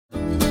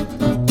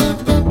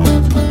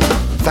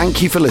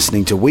Thank you for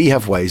listening to We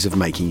Have Ways of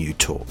Making You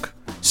Talk.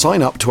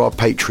 Sign up to our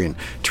Patreon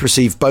to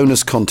receive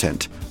bonus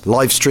content,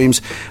 live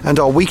streams, and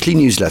our weekly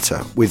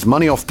newsletter with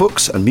money off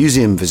books and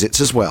museum visits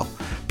as well,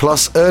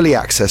 plus early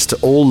access to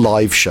all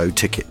live show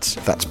tickets.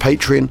 That's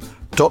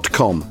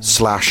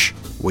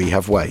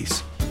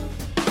patreon.com/wehaveways.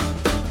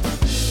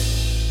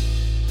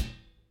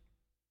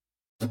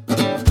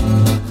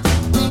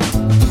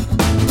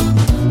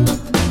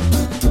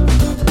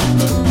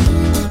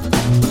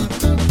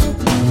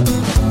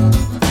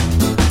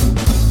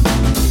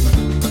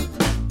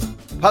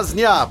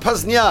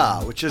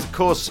 Paznia, which is, of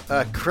course,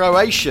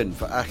 Croatian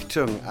for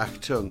Achtung,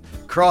 Achtung.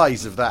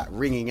 Cries of that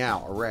ringing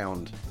out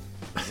around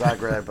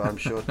Zagreb, I'm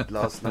sure,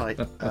 last night.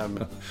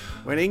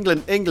 When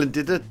England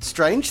did a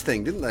strange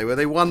thing, didn't they? Where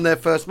they won their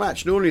first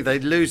match. Normally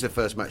they'd lose their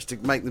first match to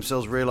make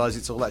themselves realise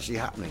it's all actually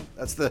happening.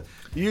 That's the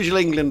usual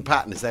England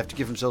pattern, is they have to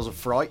give themselves a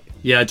fright.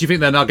 Yeah, do you think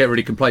they'll now get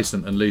really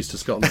complacent and lose to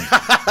Scotland?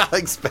 I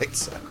expect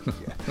so,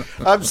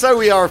 yeah. So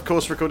we are, of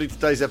course, recording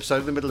today's episode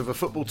in the middle of a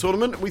football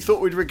tournament. We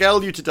thought we'd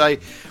regale you today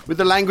with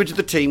the language of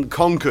the team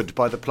conquered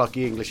by the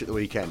plucky English at the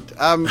weekend.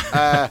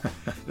 A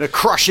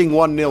crushing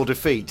 1-0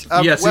 defeat.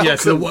 Yes.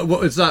 So what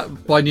was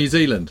that, by New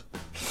Zealand?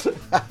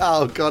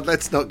 Oh, God,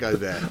 let's not go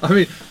there. I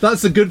mean,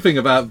 that's the good thing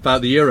about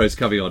the Euros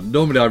coming on.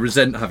 Normally I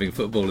resent having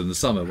football in the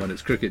summer when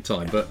it's cricket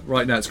time, but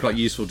right now it's quite a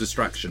useful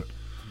distraction.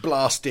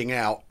 Blasting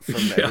out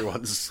from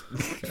everyone's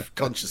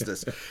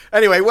consciousness.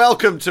 Anyway,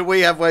 welcome to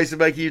We Have Ways of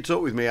Making You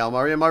Talk with me, Al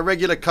Murray, and my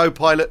regular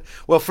co-pilot,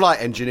 flight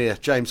engineer,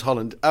 James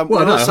Holland. Hang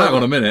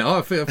on a minute.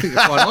 I think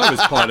I was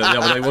pilot the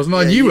other day, wasn't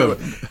I? You were.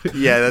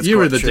 Yeah, that's you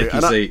were in the true.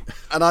 dicky seat.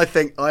 And I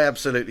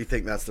absolutely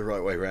think that's the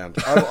right way round.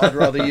 I'd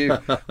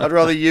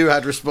rather you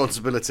had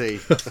responsibility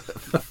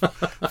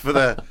for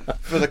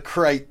the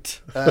crate.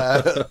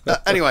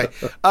 Anyway,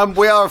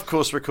 we are, of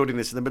course, recording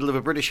this in the middle of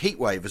a British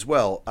heatwave as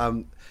well.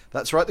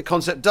 That's right, the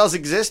concept does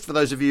exist, for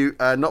those of you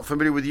not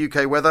familiar with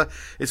UK weather.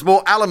 It's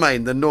more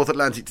Alamein than North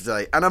Atlantic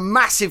today, and a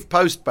massive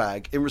post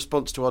bag in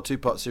response to our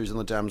two-part series on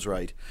the Dams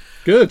raid.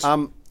 Good.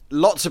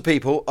 Lots of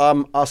people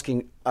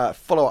asking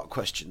follow-up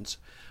questions.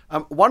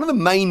 One of the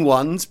main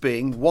ones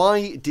being,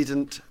 why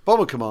didn't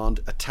Bomber Command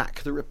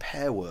attack the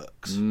repair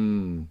works?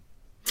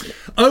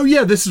 Oh,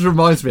 yeah, this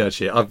reminds me,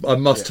 actually. I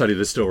must tell you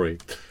the story.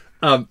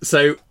 I'll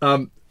tell you in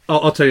a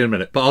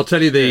minute, but I'll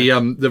tell you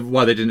the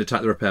why they didn't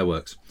attack the repair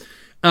works.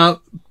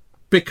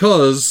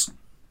 Because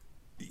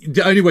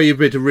the only way you'd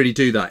be able to really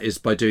do that is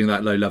by doing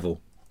that low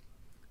level.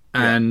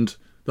 And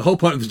the whole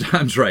point of the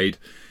Dams raid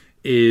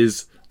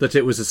is that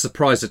it was a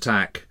surprise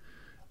attack,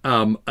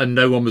 and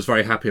no one was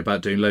very happy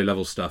about doing low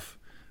level stuff.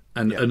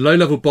 And low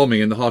level bombing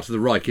in the heart of the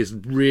Reich is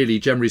really,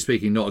 generally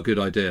speaking, not a good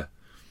idea.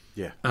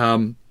 Yeah.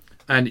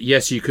 And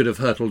yes, you could have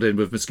hurtled in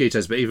with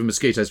mosquitoes, but even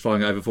mosquitoes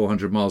flying over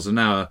 400 miles an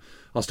hour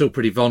are still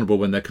pretty vulnerable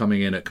when they're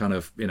coming in at kind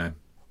of,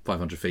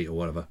 500 feet or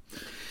whatever.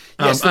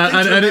 Yes,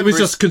 and it was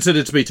just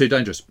considered to be too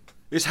dangerous.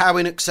 It's how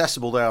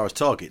inaccessible they are as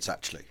targets,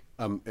 actually,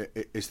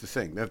 is the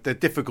thing. They're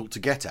difficult to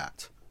get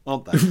at,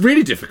 aren't they?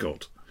 Really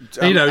difficult.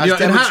 And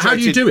how do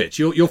you do it?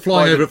 You're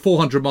flying over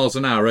 400 miles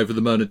an hour over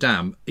the Merna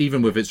Dam,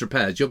 even with its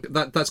repairs.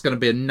 That's going to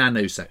be a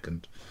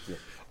nanosecond. Yeah.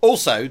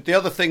 Also, the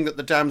other thing that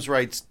the Dams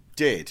raids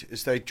did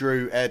is they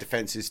drew air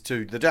defences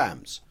to the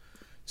dams.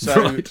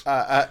 So, right.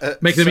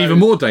 Making them even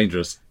more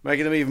dangerous.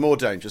 Making them even more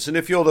dangerous. And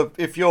if you're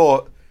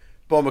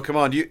Bomber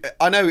Command,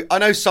 I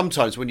know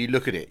sometimes when you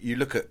look at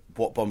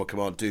what Bomber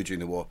Command do during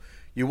the war,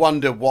 you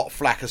wonder what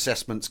flak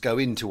assessments go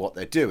into what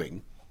they're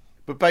doing.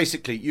 But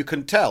basically, you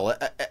can tell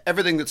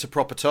everything that's a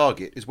proper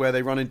target is where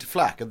they run into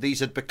flak, and these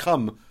had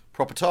become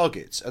proper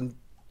targets. And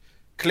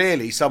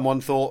clearly,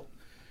 someone thought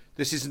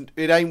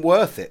it ain't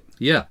worth it.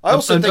 Yeah, I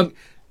also think.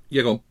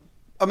 Yeah, go on.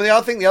 I mean,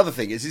 I think the other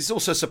thing is it's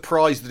also a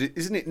surprise that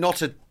isn't it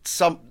not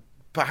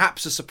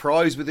perhaps a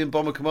surprise within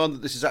Bomber Command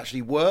that this has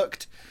actually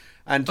worked,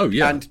 and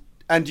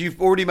and you've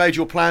already made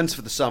your plans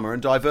for the summer,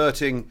 and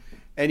diverting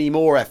any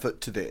more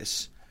effort to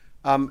this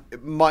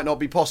it might not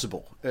be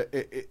possible.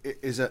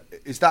 Is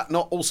that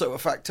not also a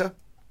factor?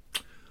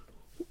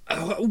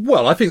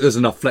 Well, I think there's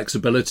enough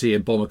flexibility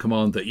in Bomber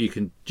Command that you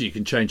can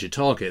change your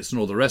targets and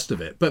all the rest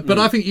of it. But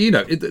I think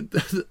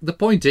the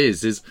point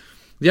is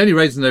the only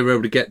reason they were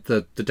able to get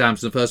the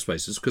dams in the first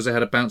place is because they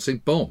had a bouncing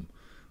bomb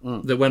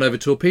that went over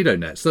torpedo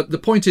nets. The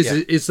point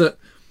is that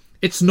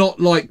it's not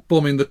like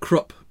bombing the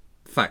Krupp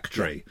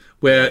factory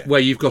where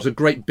you've got a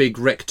great big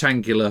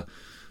rectangular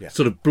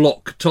sort of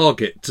block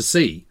target to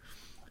see.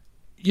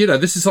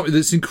 This is something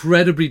that's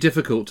incredibly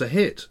difficult to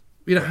hit.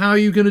 How are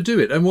you going to do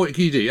it? And what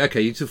can you do?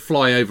 Okay, you can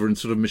fly over and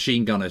sort of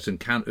machine gun it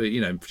and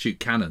shoot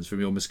cannons from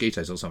your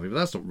mosquitoes or something, but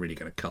that's not really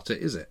going to cut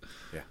it, is it?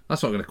 Yeah.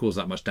 That's not going to cause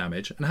that much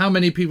damage. And how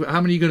many are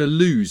you going to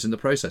lose in the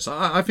process?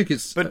 I think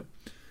it's...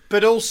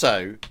 But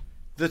also,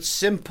 the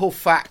simple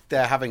fact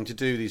they're having to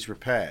do these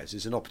repairs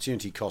is an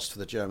opportunity cost for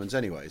the Germans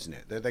anyway, isn't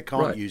it? They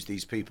can't use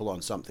these people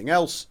on something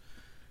else.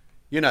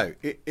 Even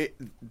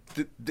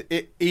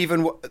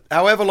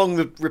however long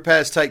the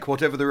repairs take,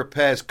 whatever the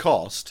repairs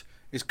cost,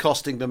 is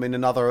costing them in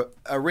another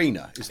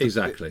arena.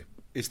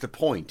 Is the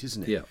point,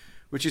 isn't it? Yeah.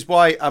 Which is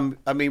why,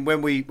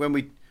 when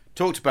we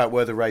talked about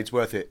were the raids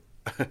worth it.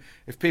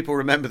 If people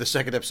remember the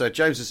second episode,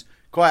 James is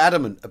quite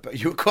adamant.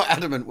 You were quite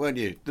adamant, weren't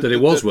you? That it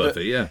was worth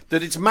it, yeah.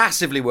 That it's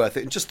massively worth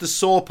it. And just the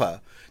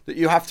Sorper, that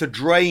you have to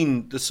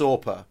drain the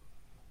Sorper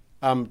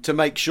to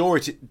make sure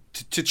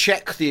to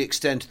check the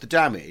extent of the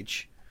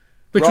damage.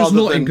 Which was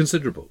not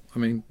inconsiderable. I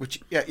mean,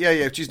 which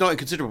is not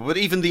inconsiderable. But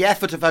even the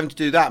effort of having to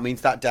do that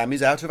means that dam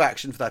is out of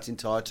action for that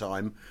entire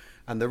time.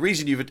 And the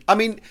reason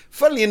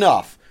funnily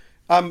enough,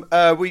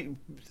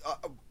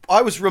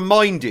 I was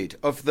reminded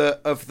of the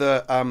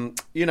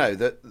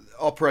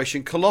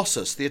Operation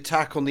Colossus, the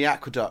attack on the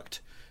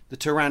aqueduct, the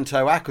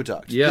Taranto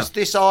aqueduct. Yeah.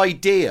 This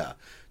idea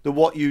that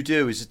what you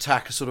do is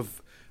attack a sort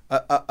of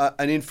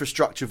an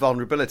infrastructure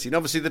vulnerability. And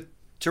obviously the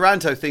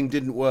Taranto thing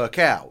didn't work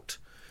out,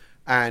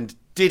 and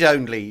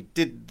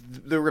the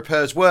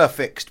repairs were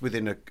fixed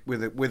within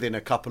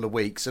a couple of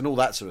weeks and all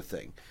that sort of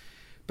thing.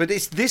 But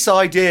it's this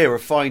idea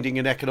of finding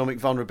an economic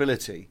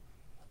vulnerability,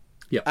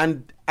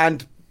 and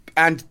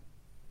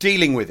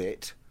dealing with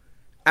it,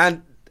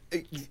 and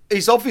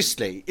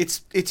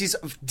it is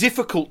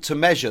difficult to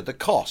measure the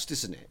cost,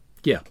 isn't it?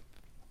 Yeah.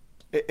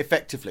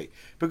 Effectively,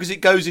 because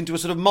it goes into a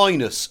sort of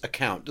minus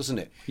account, doesn't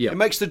it? Yeah. It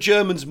makes the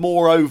Germans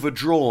more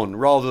overdrawn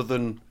rather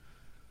than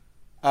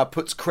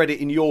puts credit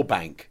in your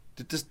bank.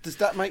 Does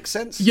that make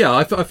sense? Yeah,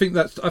 I think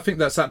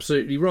that's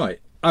absolutely right.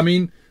 I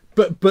mean,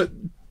 but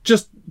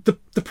just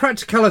the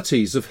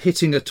practicalities of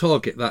hitting a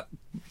target that.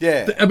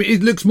 Yeah. I mean,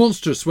 it looks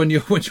monstrous when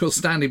you're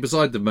standing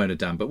beside the Mona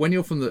Dam, but when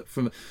you're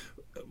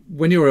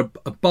when you're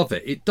above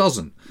it, it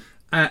doesn't.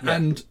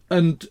 And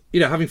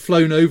having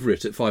flown over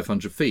it at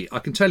 500 feet, I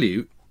can tell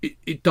you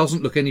it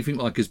doesn't look anything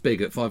like as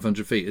big at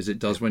 500 feet as it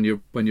does when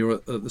you're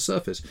at the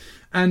surface.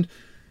 And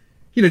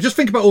just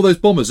think about all those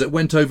bombers that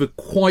went over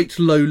quite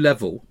low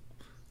level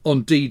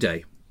on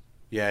D-Day,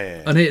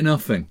 and hit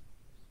nothing.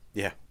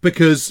 Yeah,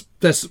 because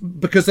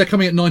they're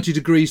coming at 90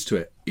 degrees to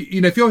it.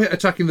 If you're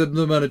attacking the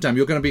Mona Dam,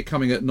 you're going to be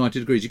coming at 90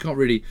 degrees. You can't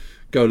really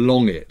go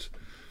along it.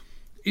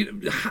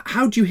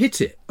 How do you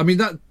hit it? I mean,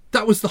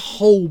 that was the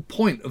whole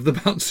point of the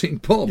bouncing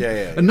bomb.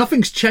 And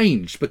nothing's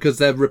changed because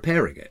they're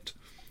repairing it.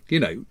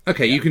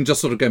 You can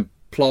just sort of go and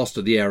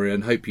plaster the area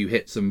and hope you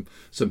hit some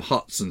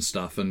huts and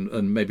stuff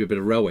and maybe a bit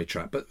of railway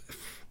track. But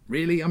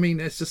really, I mean,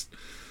 it's just,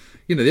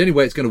 the only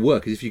way it's going to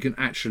work is if you can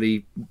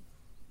actually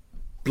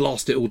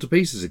blast it all to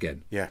pieces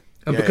again. Yeah.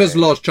 And because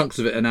large chunks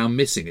of it are now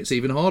missing, it's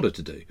even harder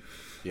to do.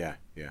 Yeah.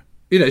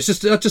 It's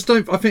just,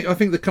 I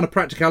think the kind of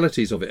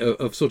practicalities of it,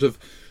 of sort of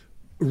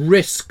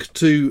risk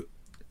to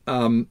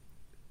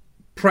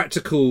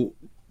practical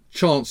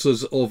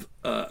chances of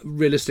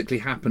realistically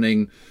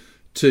happening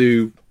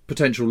to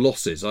potential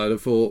losses, I'd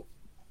have thought,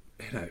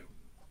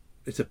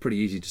 it's a pretty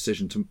easy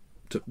decision to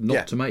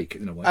make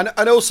in a way.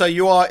 And also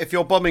if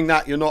you're bombing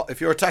that, if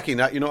you're attacking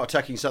that, you're not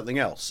attacking something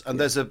else. And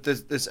there's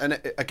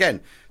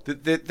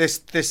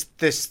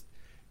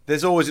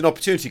always an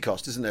opportunity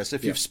cost, isn't there? So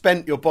if you've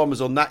spent your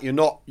bombers on that, you're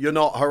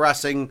not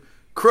harassing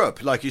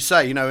Krupp, like you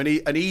say,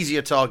 an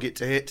easier target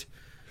to hit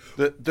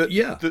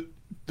that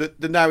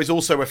now is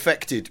also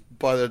affected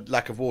by the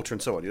lack of water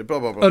and so on. Blah,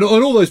 blah, blah. And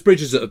all those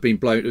bridges that have been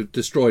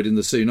destroyed in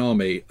the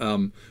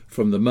tsunami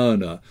from the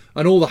Mona,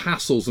 and all the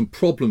hassles and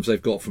problems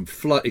they've got from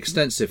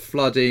extensive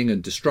flooding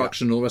and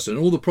destruction and all the rest of it,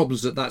 and all the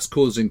problems that's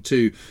causing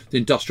to the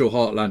industrial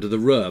heartland of the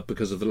Ruhr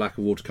because of the lack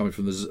of water coming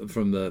from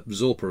the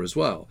Sorpe as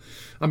well.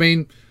 I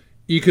mean,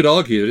 you could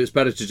argue that it's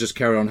better to just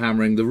carry on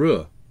hammering the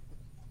Ruhr.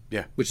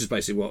 Yeah. Which is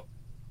basically what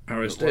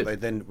Harris did.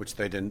 Which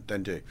they then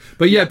do.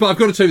 But I've got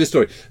to tell you this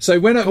story. So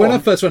when I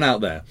first went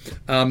out there,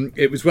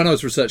 it was when I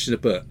was researching a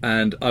book,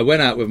 and I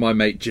went out with my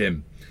mate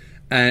Jim,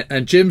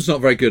 and Jim's not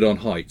very good on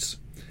heights,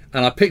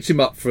 and I picked him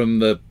up from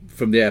the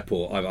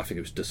airport. I think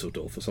it was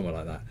Düsseldorf or somewhere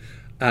like that.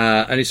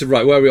 And he said,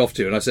 right, where are we off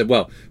to? And I said,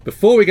 well,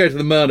 before we go to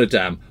the Mona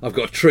Dam, I've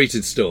got a treat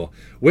in store.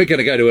 We're going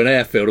to go to an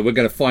airfield and we're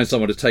going to find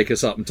someone to take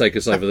us up and take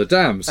us over the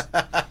dams.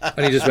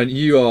 And he just went,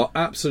 you are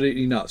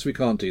absolutely nuts. We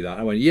can't do that.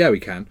 I went, yeah, we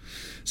can.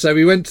 So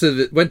we went to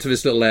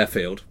this little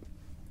airfield,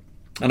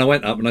 and I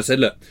went up and I said,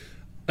 look,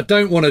 I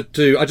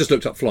just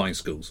looked up flying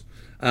schools.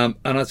 And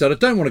I said, I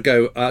don't want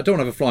to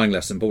have a flying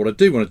lesson, but what I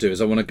do want to do is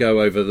I want to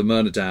go over the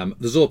Mona Dam,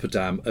 the Sorpe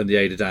Dam, and the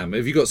Ada Dam.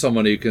 Have you got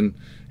someone who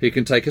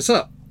can take us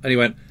up? And he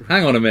went,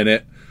 hang on a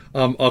minute,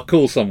 I'll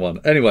call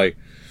someone. Anyway,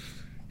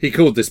 he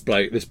called this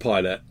bloke, this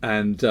pilot,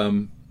 and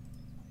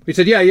he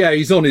said, yeah,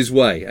 he's on his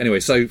way.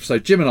 Anyway, so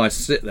Jim and I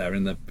sit there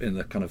in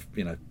the kind of,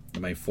 the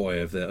main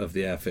foyer of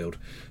the airfield,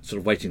 sort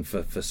of waiting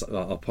for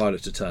our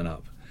pilot to turn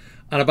up.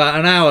 And about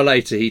an hour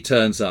later, he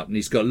turns up, and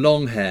he's got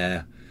long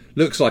hair,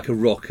 looks like a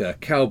rocker,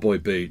 cowboy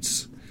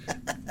boots,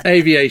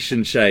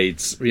 aviation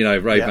shades,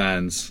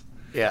 Ray-Bans.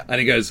 Yeah. And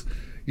he goes,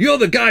 you're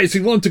the guys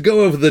who want to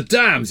go over the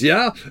dams,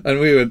 yeah? And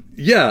we went,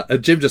 yeah.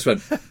 And Jim just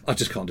went, I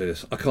just can't do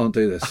this. I can't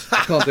do this.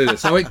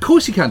 So I went, of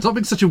course you can. Stop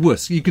being such a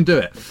wuss. You can do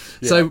it.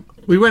 Yeah. So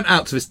we went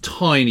out to this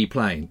tiny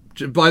plane.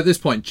 By this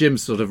point,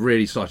 Jim's sort of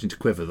really starting to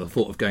quiver, the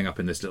thought of going up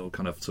in this little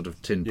kind of sort of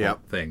tin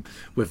pot thing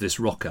with this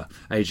rocker,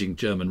 aging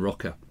German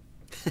rocker.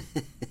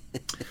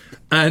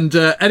 And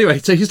anyway,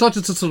 so he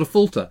started to sort of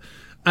falter.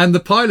 And the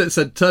pilot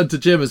turned to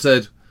Jim and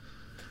said,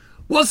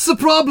 What's the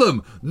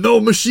problem? No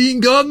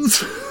machine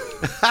guns?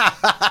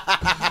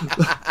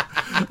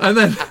 And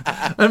then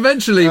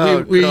eventually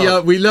we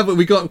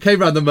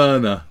came round the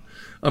Myrna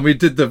and we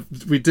did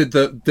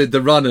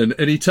the run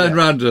and he turned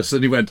round at us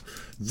and he went,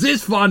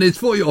 "This fun is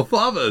for your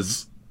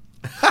fathers."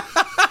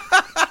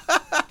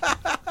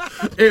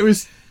 It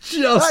was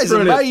just that is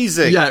brilliant.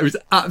 amazing. Yeah, it was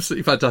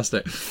absolutely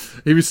fantastic.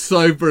 He was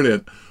so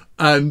brilliant.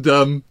 And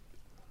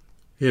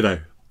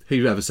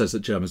whoever says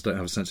that Germans don't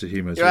have a sense of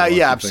humour.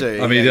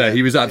 Absolutely. I mean,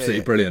 he was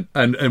absolutely brilliant,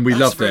 and we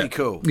loved really it.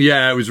 Cool.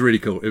 Yeah, it was really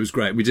cool. It was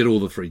great. We did all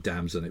the 3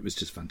 dams, and it was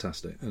just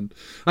fantastic. And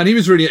he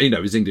was really,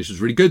 his English was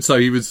really good, so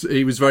he was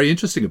very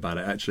interesting about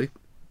it, actually.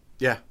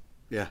 Yeah.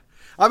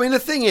 I mean, the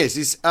thing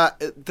is,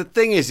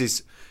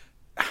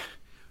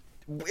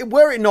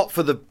 were it not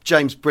for the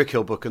James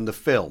Brickhill book and the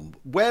film,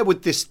 where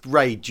would this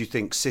raid, do you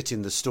think, sit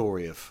in the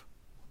story of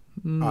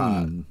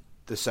the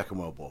Second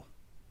World War?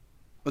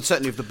 But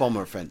certainly of the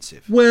bomber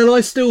offensive. Well,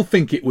 I still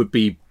think it would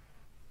be,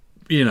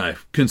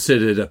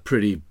 considered a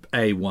pretty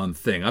A1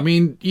 thing. I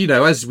mean,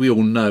 as we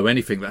all know,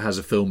 anything that has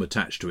a film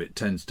attached to it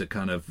tends to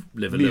kind of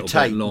live a little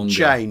bit longer.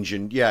 Change,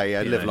 and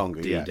live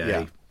longer.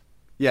 D-Day,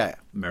 yeah.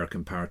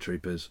 American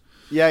paratroopers.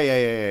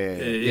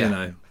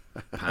 Yeah.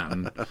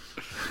 Patton,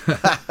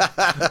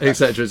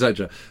 etc.,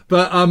 etc.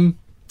 But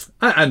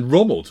and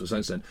Rommel to some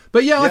extent.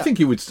 But I think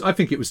it would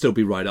still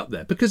be right up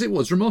there because it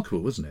was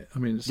remarkable, wasn't it? I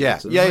mean, it's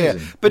amazing,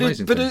 But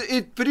amazing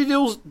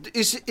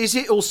is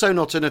it also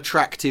not an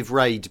attractive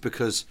raid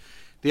because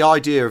the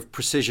idea of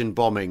precision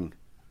bombing,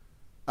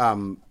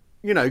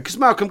 because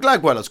Malcolm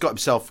Gladwell's got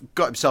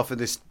himself in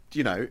this,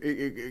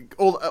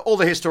 all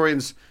the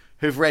historians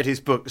who've read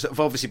his books have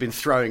obviously been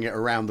throwing it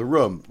around the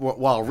room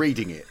while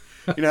reading it.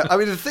 I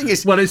mean, the thing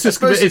is, well, it's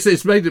just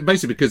it's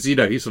basically because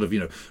he sort of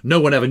no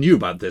one ever knew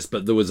about this,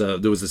 but there was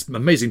this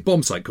amazing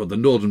bomb site called the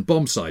Norden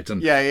Bomb Site,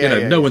 and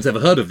no one's ever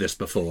heard of this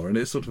before, and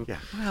it's sort of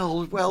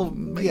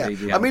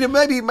I mean,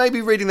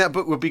 maybe reading that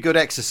book would be good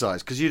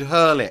exercise because you'd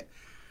hurl it,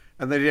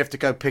 and then you'd have to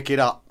go pick it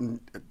up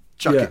and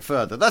chuck it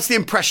further. That's the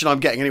impression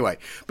I'm getting anyway.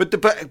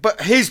 But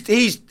his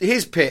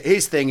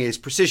thing is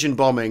precision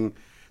bombing.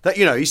 That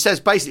he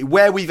says basically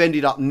where we've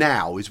ended up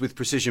now is with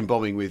precision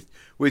bombing with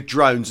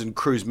drones and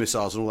cruise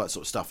missiles and all that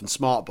sort of stuff and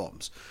smart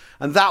bombs,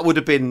 and that would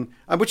have been,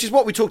 which is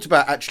what we talked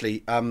about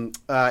actually in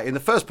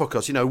the first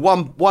podcast.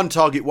 One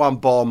target, one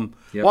bomb,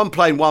 one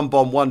plane, one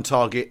bomb, one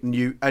target,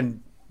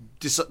 and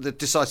the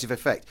decisive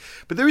effect.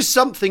 But there is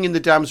something in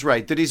the Dams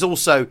raid that is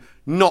also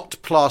not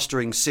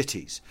plastering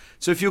cities.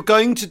 So if you're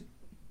going to,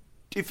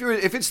 if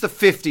it's the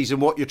 50s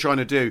and what you're trying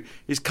to do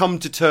is come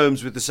to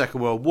terms with the Second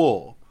World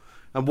War.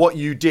 And what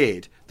you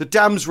did, the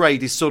Dams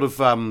raid is sort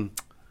of,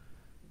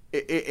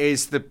 it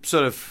is the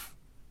sort of,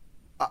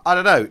 I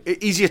don't know,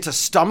 easier to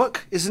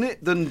stomach, isn't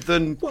it?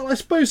 Than well, I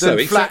suppose so.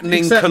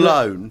 Flattening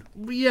Cologne.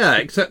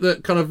 Except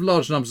that kind of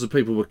large numbers of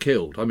people were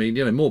killed. I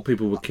mean, more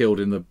people were killed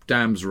in the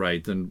Dams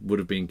raid than would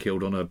have been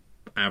killed on a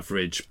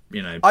average,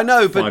 I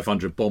know,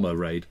 500 bomber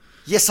raid.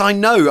 Yes, I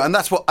know, and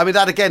that's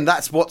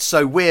what's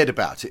so weird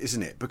about it,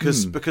 isn't it?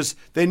 Because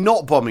they're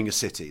not bombing a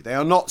city. They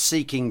are not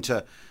seeking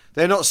to.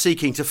 They're not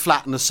seeking to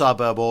flatten a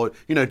suburb or,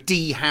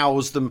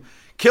 de-house them,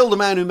 kill the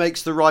man who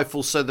makes the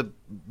rifle so the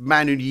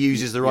man who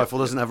uses the rifle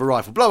doesn't have a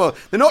rifle, blah, blah.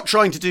 They're not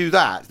trying to do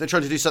that. They're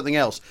trying to do something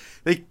else.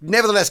 They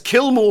nevertheless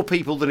kill more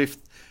people than if...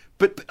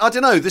 But I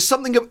don't know, there's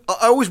something... I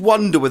always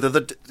wonder whether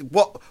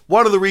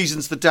one of the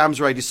reasons the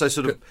Dams raid is so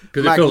sort of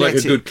because it feels like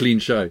a good, clean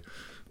show.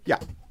 Yeah,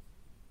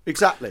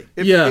 exactly.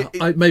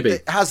 Maybe.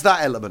 It has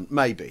that element,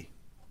 maybe.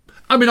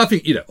 I mean, I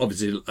think,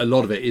 obviously a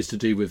lot of it is to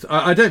do with...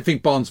 I don't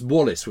think Barnes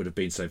Wallis would have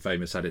been so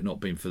famous had it not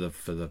been for the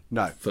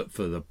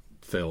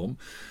film.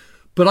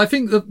 But I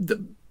think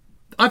the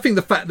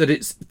fact that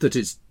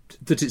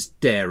it's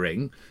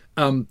daring,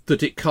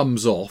 that it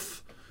comes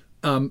off,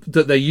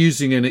 that they're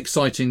using an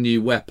exciting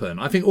new weapon.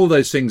 I think all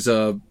those things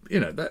are, they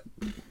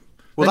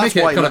make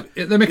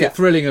it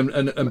thrilling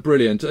and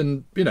brilliant,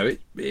 and it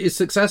is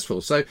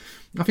successful. So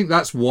I think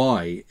that's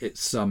why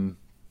it's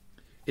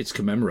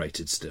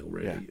commemorated still,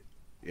 really.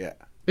 Yeah.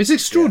 It's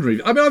extraordinary.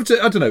 Yeah. I mean,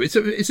 I don't know. It's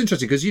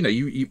interesting because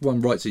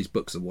one writes these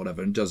books and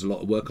whatever and does a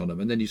lot of work on them,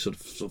 and then you sort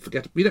of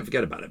forget. We don't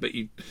forget about it, but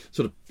you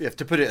have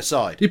to put it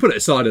aside. You put it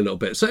aside a little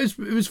bit. So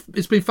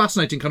it's been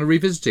fascinating, kind of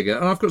revisiting it,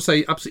 and I've got to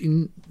say,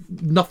 absolutely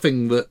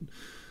nothing that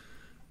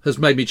has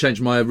made me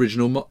change my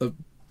original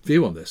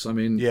view on this. I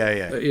mean,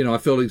 I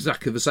feel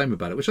exactly the same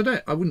about it, which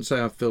I wouldn't say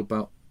I feel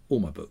about all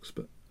my books,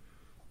 but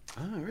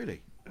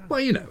really. Well,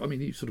 you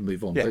sort of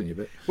move on, don't you?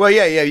 But well,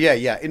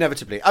 yeah,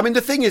 inevitably. I mean, the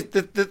thing is,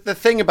 the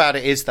thing about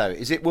it is, though,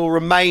 is it will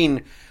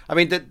remain. I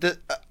mean,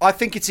 I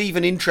think it's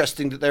even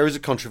interesting that there is a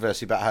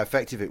controversy about how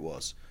effective it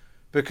was,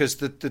 because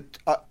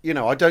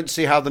I don't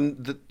see how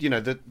the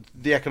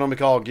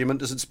economic argument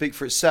doesn't speak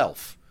for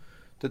itself.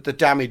 That the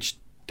damage,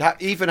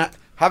 even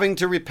having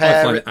to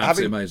repair, I find it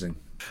absolutely amazing.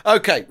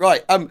 Okay,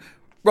 right.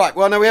 Right,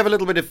 well, now we have a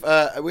bit of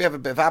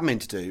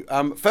admin to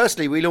do.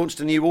 Firstly, we launched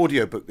a new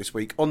audiobook this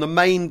week on the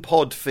main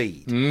pod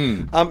feed.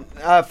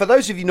 For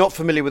those of you not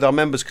familiar with our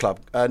members club,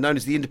 known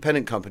as the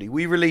Independent Company,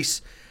 we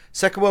release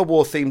Second World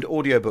War themed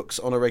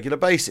audiobooks on a regular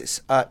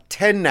basis.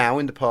 10 now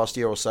in the past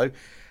year or so.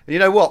 And you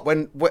know what?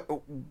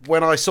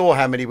 When I saw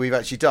how many we've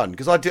actually done,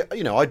 because I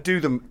do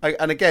them,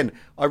 and again,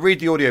 I read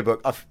the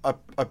audiobook, I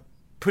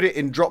put it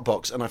in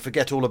Dropbox, and I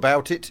forget all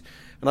about it,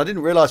 and I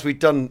didn't realise I've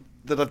done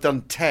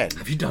 10.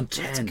 Have you done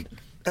 10?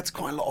 That's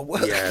quite a lot of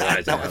work.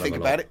 Yeah, now I think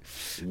about it.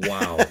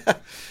 Wow.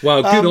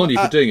 Well, good on you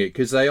for doing it,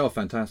 because they are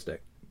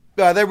fantastic.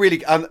 They're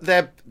really.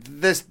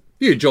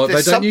 You enjoy it,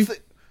 though, don't you?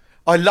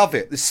 I love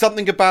it. There's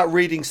something about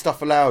reading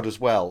stuff aloud as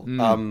well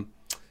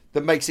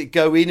that makes it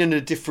go in a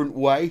different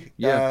way.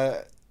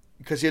 Yeah.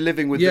 Because you're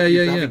living with. Yeah.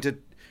 Do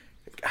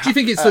you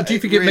think it's? Do you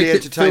think it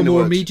makes it feel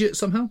more immediate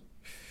somehow?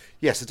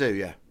 Yes, I do.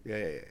 Yeah.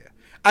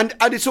 And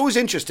it's always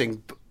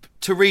interesting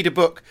to read a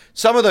book.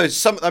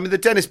 The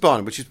Dennis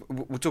Barnum, which is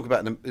we'll talk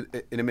about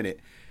in a minute.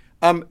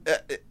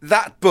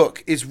 That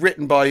book is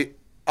written by.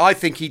 I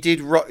think he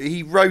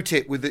wrote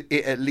it with it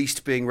at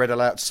least being read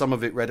aloud. Some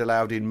of it read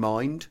aloud in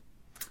mind.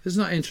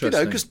 Isn't that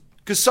interesting? Because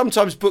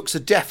sometimes books are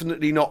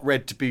definitely not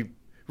written to be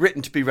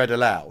read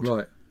aloud,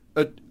 right?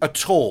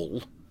 At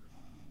all.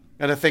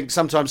 And I think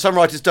sometimes some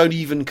writers don't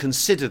even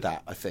consider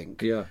that. I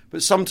think, yeah.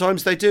 But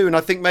sometimes they do, and I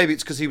think maybe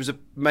it's because he was a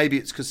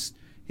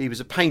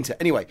painter.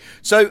 Anyway,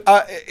 so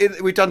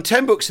we've done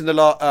 10 books in the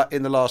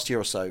last year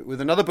or so,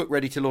 with another book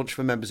ready to launch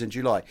for members in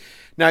July.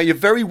 Now, you're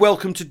very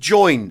welcome to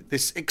join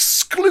this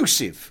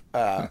exclusive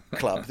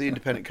club, the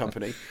Independent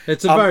Company.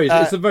 It's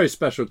a very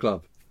special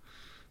club.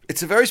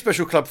 It's a very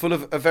special club full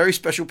of very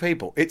special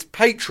people. It's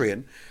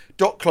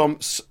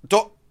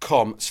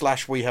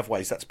patreon.com/We Have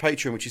Ways. That's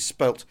Patreon, which is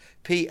spelt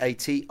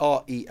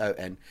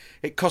Patreon.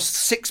 It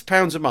costs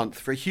 £6 a month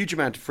for a huge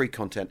amount of free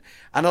content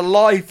and a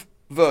live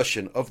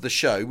version of the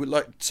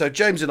show. So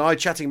James and I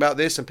chatting about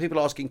this and people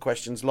asking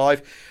questions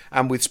live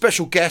and with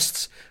special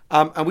guests.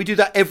 And we do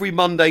that every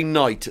Monday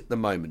night at the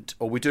moment,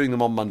 or we're doing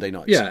them on Monday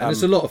nights. Yeah, and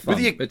it's a lot of fun.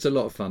 It's a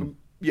lot of fun.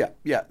 Yeah.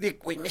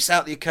 We miss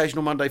out the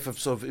occasional Monday for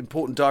sort of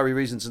important diary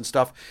reasons and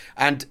stuff.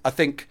 And I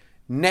think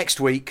next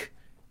week,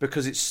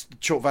 because it's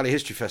Chalk Valley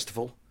History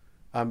Festival,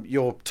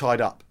 you're tied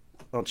up,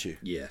 aren't you?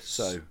 Yes.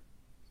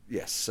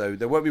 So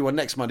there won't be one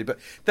next Monday. But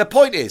the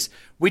point is,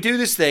 we do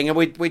this thing and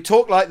we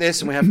talk like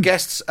this, and we have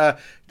guests,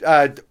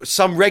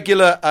 some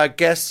regular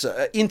guests,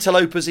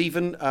 interlopers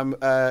even,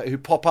 who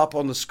pop up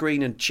on the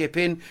screen and chip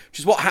in, which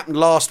is what happened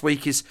last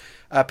week. Is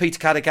Peter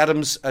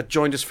Caddick-Adams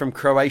joined us from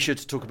Croatia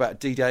to talk about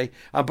D-Day,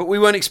 but we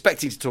weren't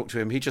expecting to talk to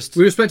him. We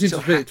were expecting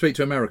to speak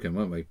to American,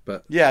 weren't we?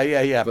 But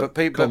yeah. But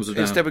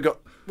instead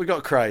we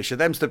got Croatia.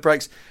 Them's the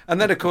breaks,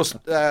 and then of course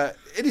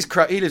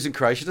he lives in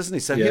Croatia, doesn't he?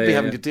 So he'll be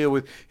having to deal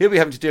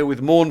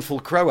with mournful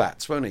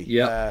Croats, won't he?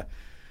 Yeah.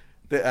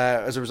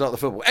 As a result of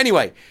the football.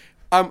 Anyway,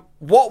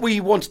 what we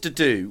wanted to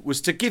do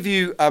was to give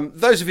you,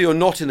 those of you who are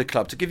not in the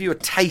club, to give you a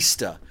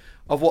taster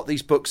of what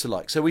these books are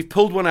like. So we've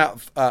pulled one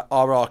out of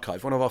our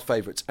archive, one of our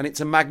favourites, and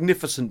it's a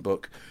magnificent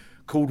book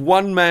called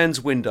One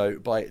Man's Window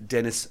by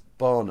Dennis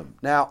Barnum.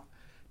 Now,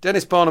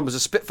 Dennis Barnum was a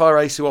Spitfire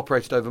ace who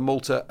operated over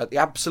Malta at the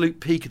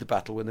absolute peak of the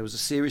battle when there was a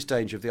serious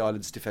danger of the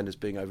island's defenders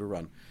being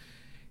overrun.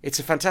 It's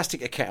a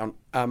fantastic account,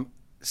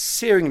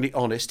 searingly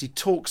honest. He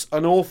talks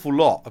an awful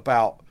lot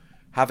about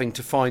having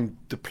to find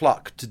the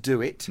pluck to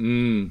do it,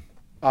 and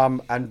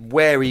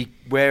how he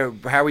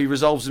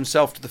resolves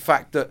himself to the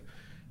fact that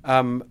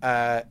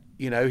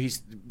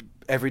he's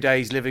every day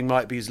he's living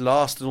might be his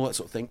last and all that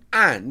sort of thing.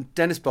 And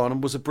Dennis Barnum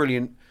was a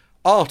brilliant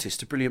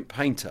artist, a brilliant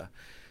painter,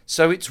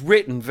 so it's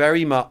written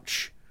very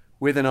much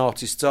with an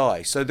artist's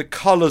eye. So the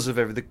colours of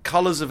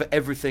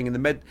everything in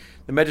the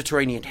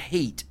Mediterranean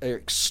heat are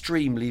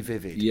extremely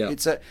vivid. Yeah.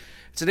 It's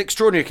an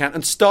extraordinary account,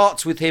 and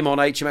starts with him on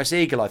HMS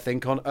Eagle, I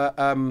think,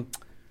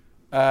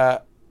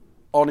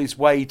 on his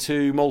way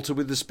to Malta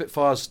with the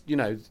Spitfires.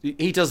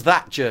 He does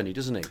that journey,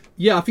 doesn't he?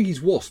 Yeah, I think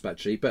he's Wasp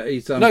actually, but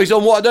he's he's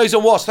on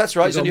Wasp. That's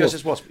right. He's on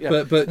USS Wasp.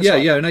 Yeah, but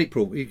in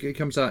April he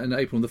comes out in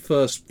April. And the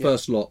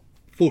first lot,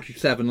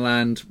 47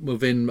 land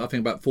within I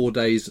think about 4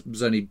 days.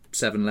 There's only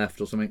 7 left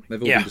or something.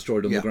 They've all been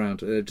destroyed on the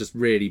ground. Just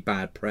really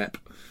bad prep.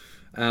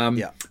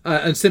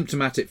 And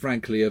symptomatic,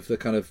 frankly, of the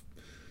kind of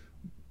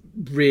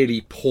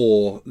really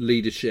poor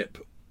leadership.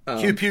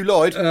 Hugh Pugh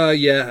Lloyd. I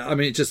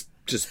mean, it just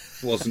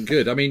wasn't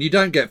good. I mean, you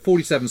don't get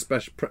 47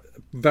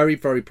 very,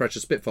 very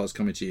precious Spitfires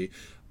coming to you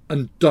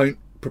and don't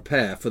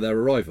prepare for their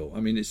arrival. I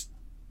mean, it's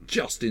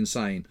just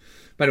insane.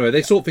 But anyway,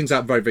 they sort things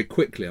out very, very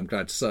quickly, I'm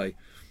glad to say.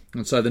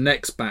 And so the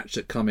next batch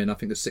that come in, I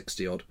think there's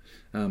 60 odd,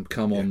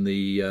 come on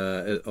the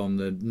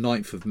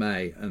 9th of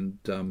May, and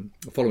the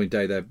following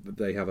day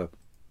they have a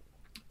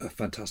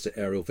fantastic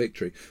aerial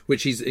victory,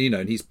 which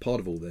and he's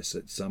part of all this.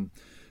 It's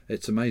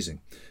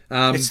amazing.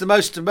 It's the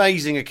most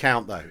amazing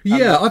account, though.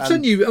 Yeah,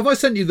 Have I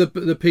sent you the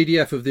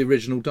PDF of the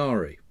original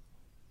diary?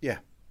 Yeah,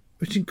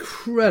 it's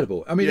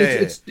incredible. I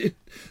mean,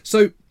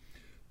 so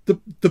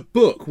the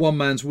book One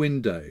Man's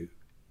Window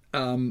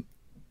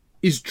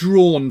is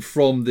drawn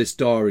from this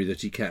diary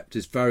that he kept,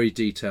 this very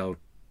detailed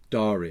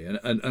diary,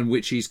 and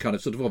which he's kind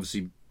of sort of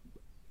obviously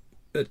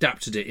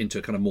adapted it into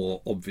a kind of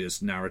more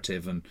obvious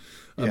narrative and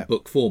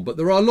book form. But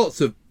there are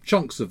lots of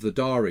chunks of the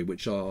diary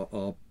which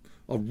are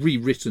are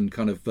rewritten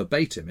kind of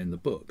verbatim in the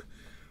book.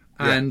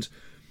 And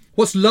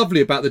what's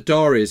lovely about the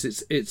diary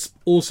is it's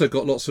also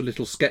got lots of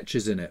little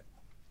sketches in it,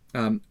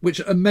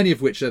 which many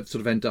of which have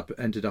sort of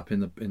ended up in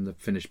the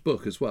finished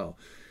book as well.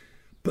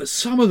 But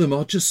some of them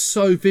are just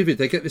so vivid.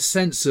 They get this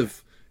sense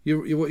of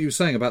what you were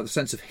saying about the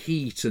sense of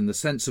heat and the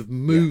sense of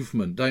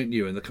movement, don't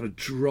you? And the kind of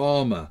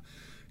drama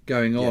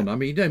going on. I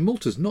mean,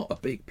 Malta's not a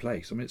big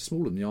place. I mean, it's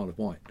smaller than the Isle of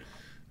Wight.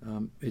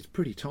 It's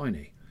pretty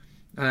tiny,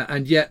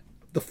 and yet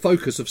the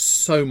focus of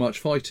so much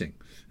fighting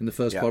in the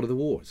first part of the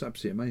war. It's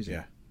absolutely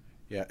amazing.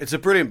 Yeah, it's a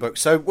brilliant book.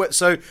 So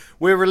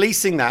we're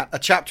releasing that a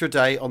chapter a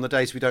day on the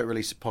days we don't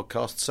release a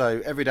podcast.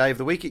 So every day of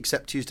the week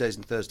except Tuesdays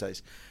and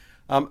Thursdays.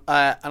 And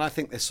I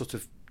think there's sort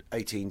of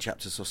 18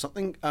 chapters or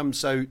something.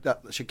 So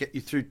that should get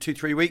you through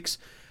 2-3 weeks.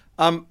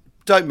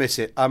 Don't miss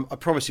it. I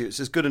promise you, it's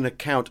as good an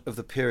account of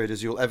the period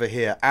as you'll ever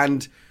hear.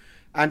 And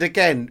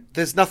again,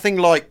 there's nothing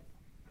like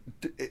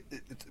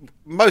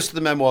most of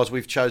the memoirs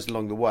we've chosen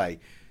along the way.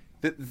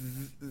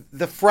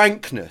 The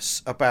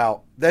frankness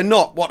about, they're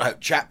not, what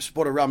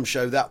a rum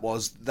show that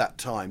was that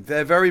time.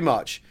 They're very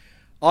much,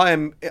 I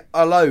am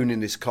alone in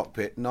this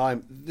cockpit, and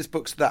I'm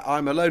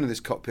alone in this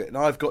cockpit, and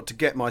I've got to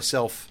get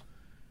myself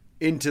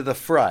into the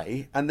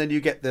fray. And then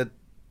you get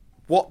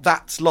what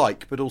that's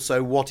like, but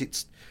also what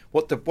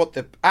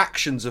the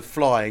actions of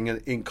flying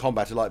in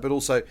combat are like, but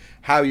also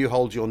how you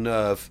hold your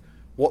nerve,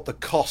 what the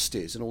cost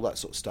is, and all that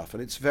sort of stuff.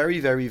 And it's very,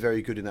 very,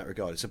 very good in that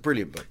regard. It's a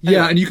brilliant book.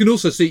 Anyway. Yeah, and you can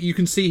also see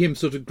him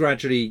sort of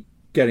gradually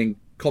getting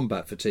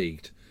combat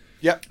fatigued.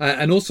 Yeah,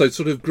 and also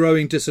sort of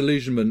growing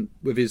disillusionment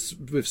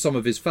with some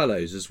of his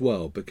fellows as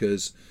well,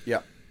 because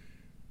it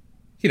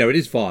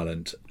is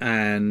violent,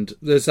 and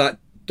there's that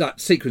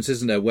sequence,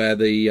 isn't there, where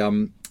the I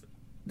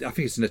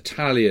think it's an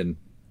Italian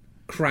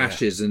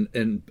crashes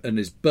and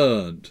is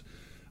burned,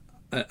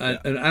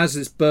 and as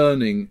it's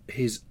burning,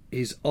 his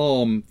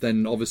arm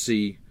then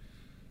obviously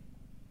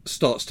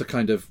starts to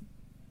kind of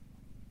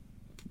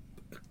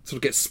sort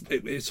of gets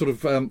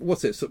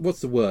what's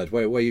the word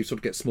where you sort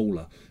of get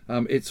smaller.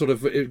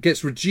 It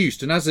gets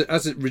reduced, and as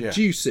it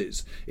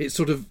reduces, it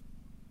sort of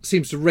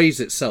seems to raise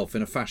itself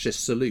in a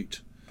fascist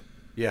salute.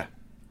 Yeah,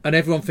 and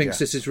everyone thinks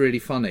this is really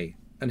funny,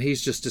 and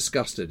he's just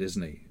disgusted,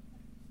 isn't he?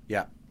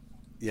 Yeah.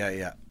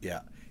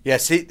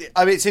 See,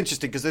 I mean, it's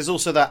interesting because there's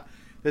also that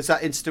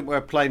incident where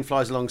a plane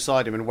flies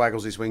alongside him and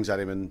waggles his wings at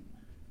him, and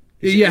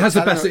he has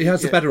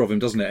the better of him,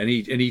 doesn't it?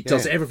 And he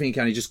does everything he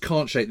can. He just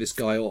can't shake this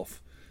guy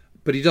off,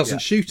 but he doesn't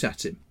shoot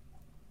at him.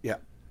 Yeah,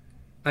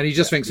 and he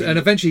just thinks, and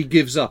eventually he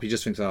gives up. He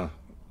just thinks,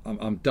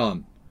 I'm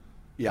done.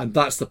 Yeah, and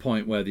that's the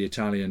point where the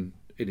Italian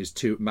in his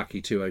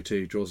Macchi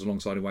 202 draws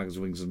alongside and waggles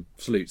his wings and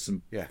salutes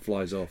and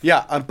flies off.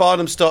 Yeah, and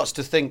Barnum starts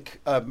to think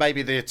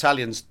maybe the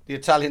Italians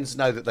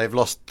know that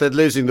they're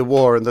losing the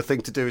war, and the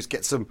thing to do is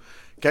get some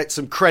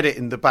credit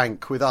in the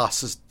bank with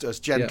us as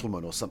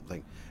gentlemen or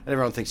something. And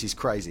everyone thinks he's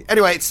crazy.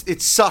 Anyway,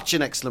 it's such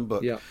an excellent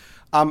book. Yeah.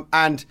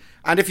 And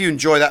if you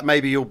enjoy that,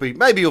 maybe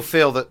you'll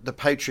feel that the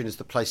Patreon is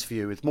the place for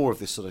you with more of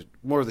this sort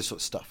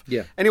of stuff.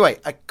 Yeah. Anyway,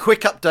 a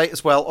quick update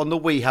as well on the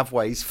We Have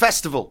Ways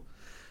Festival.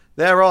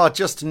 There are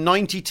just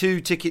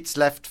 92 tickets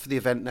left for the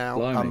event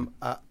now.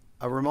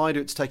 A reminder,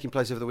 it's taking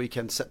place over the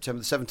weekend,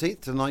 September the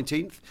 17th to the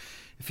 19th.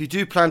 If you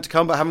do plan to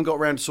come but haven't got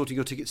around to sorting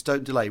your tickets,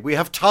 don't delay. We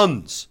have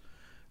tons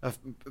of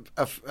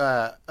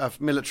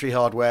military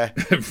hardware.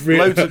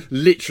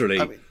 Literally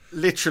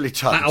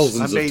tons.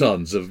 Thousands of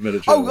tons of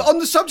military hardware. On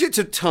the subject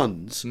of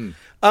tons, we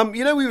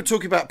were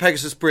talking about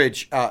Pegasus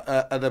Bridge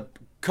and the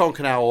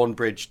Caen-Canal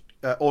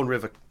Orne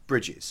River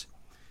bridges.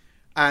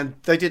 And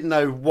they didn't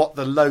know what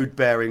the load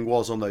bearing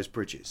was on those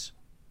bridges.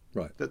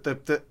 Right.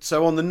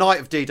 So on the night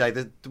of D-Day,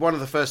 one of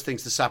the first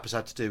things the sappers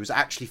had to do was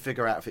actually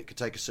figure out if it could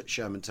take a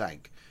Sherman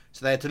tank.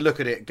 So they had to look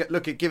at it,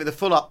 give it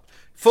the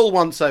full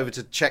once over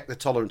to check the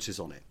tolerances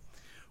on it.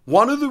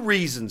 One of the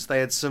reasons they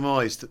had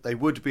surmised that they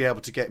would be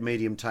able to get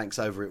medium tanks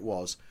over it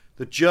was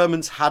the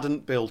Germans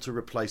hadn't built a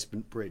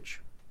replacement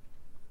bridge.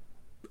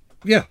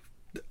 Yeah,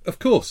 of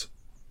course.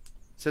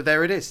 So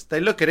there it is. They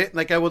look at it and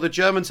they go, well, the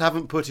Germans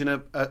haven't put in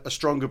a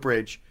stronger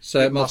bridge.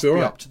 So it must be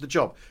up to the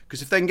job.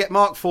 Because if they can get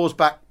Mark IVs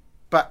back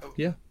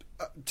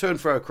to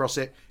and fro across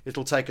it,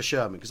 it'll take a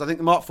Sherman. Because I think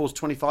the Mark IV's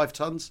 25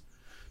 tons.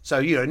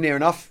 So, near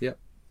enough. Yeah.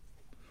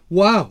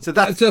 Wow. So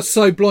that's just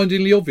so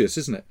blindingly obvious,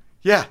 isn't it?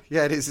 Yeah,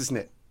 it is, isn't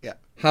it? Yeah.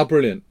 How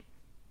brilliant.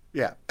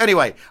 Yeah.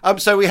 Anyway,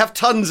 so we have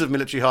tons of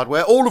military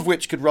hardware, all of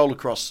which could roll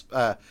across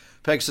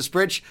Pegasus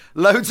Bridge.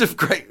 Loads of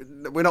great...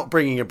 We're not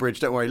bringing a bridge,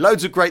 don't worry.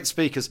 Loads of great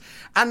speakers.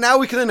 And now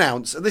we can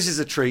announce, and this is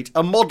a treat,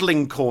 a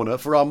modelling corner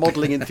for our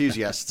modelling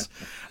enthusiasts.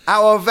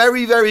 Our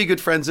very, very good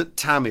friends at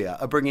Tamiya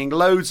are bringing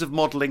loads of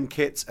modelling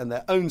kits and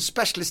their own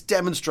specialist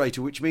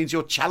demonstrator, which means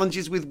your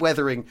challenges with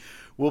weathering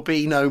will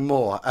be no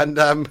more.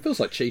 And feels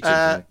like cheating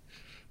to me.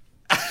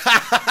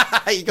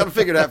 You got to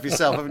figure it out for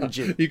yourself, haven't you,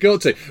 Jim? You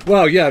got to.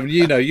 Well, yeah,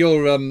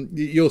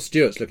 your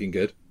Stuart's looking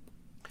good.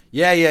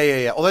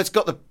 Yeah. Although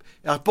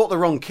I bought the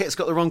wrong kit. It's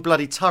got the wrong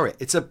bloody turret.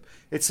 It's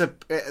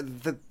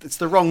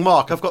the wrong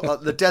mark. I've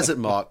got the desert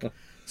mark,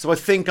 so I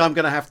think I'm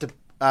going to have to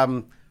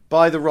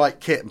buy the right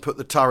kit and put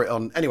the turret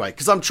on. Anyway,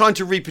 because I'm trying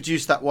to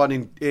reproduce that one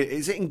in.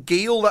 Is it in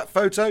Geel, that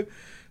photo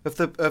of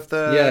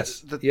the?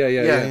 Yes.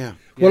 Yeah.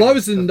 Well, I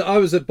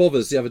was at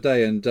Bothers the other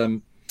day, and I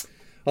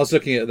was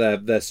looking at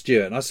their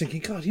Stuart, and I was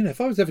thinking, God,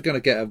 if I was ever going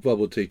to get a World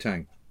War II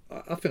tank,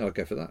 I think I'd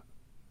go for that.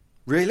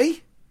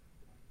 Really?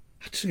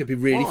 I just think it'd be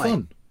really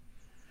fun.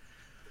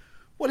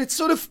 Well, it's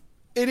sort of.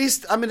 It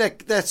is. I mean,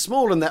 they're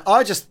small, and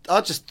I just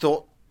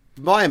thought.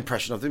 My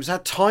impression of them is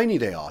how tiny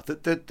they are.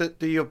 That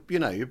you're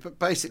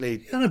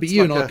basically. Yeah, no, but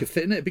you and I could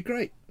fit in it. It'd be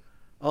great.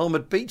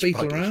 Armoured beach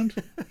Beetle buggy. around.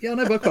 Yeah,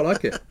 no, but I quite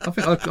like it. I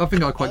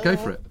think I'd quite go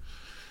for it.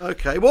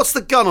 Okay, what's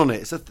the gun on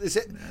it? It's a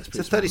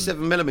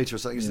 37mm or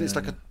something. It's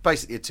like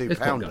basically a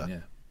 2-pounder.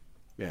 Gun,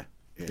 Yeah.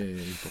 Yeah.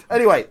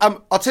 Anyway,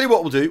 I'll tell you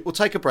what we'll do. We'll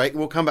take a break and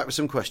we'll come back with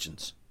some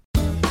questions.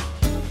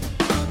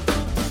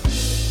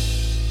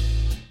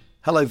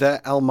 Hello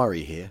there, Al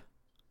Murray here.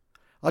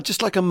 I'd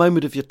just like a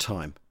moment of your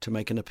time to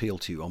make an appeal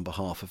to you on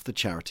behalf of the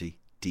charity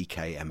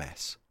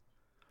DKMS.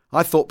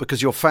 I thought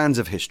because you're fans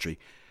of history,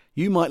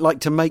 you might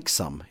like to make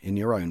some in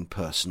your own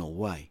personal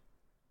way.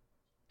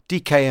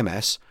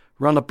 DKMS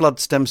run a blood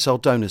stem cell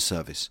donor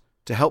service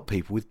to help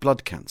people with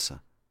blood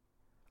cancer.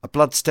 A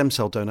blood stem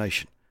cell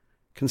donation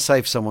can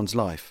save someone's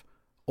life,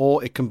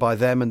 or it can buy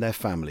them and their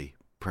family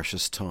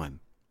precious time.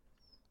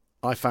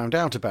 I found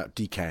out about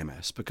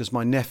DKMS because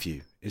my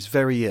nephew is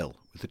very ill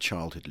with a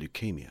childhood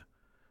leukemia,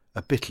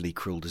 a bitterly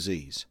cruel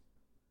disease.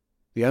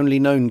 The only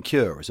known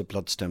cure is a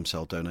blood stem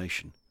cell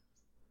donation.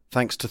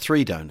 Thanks to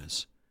 3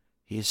 donors,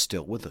 he is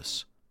still with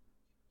us.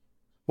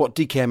 What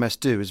DKMS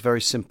do is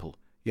very simple,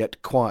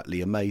 yet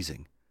quietly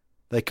amazing.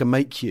 They can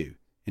make you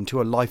into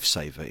a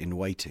lifesaver in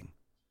waiting.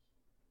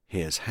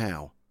 Here's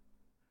how.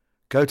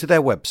 Go to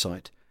their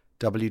website,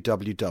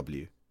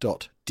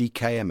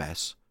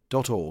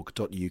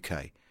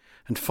 www.dkms.org.uk,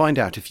 and find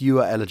out if you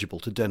are eligible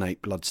to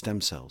donate blood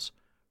stem cells.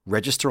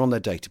 Register on their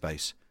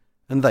database,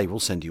 and they will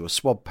send you a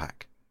swab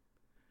pack.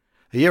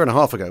 A year and a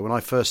half ago, when I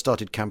first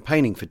started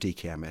campaigning for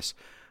DKMS,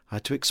 I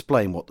had to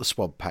explain what the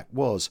swab pack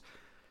was.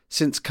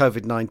 Since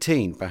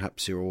COVID-19,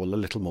 perhaps you're all a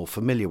little more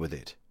familiar with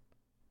it.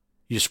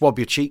 You swab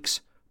your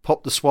cheeks,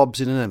 pop the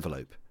swabs in an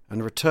envelope,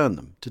 and return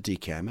them to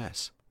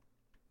DKMS.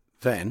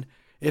 Then,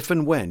 if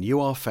and when you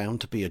are found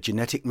to be a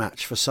genetic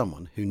match for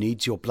someone who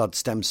needs your blood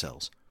stem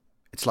cells,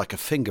 it's like a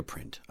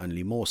fingerprint,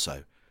 only more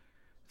so,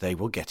 they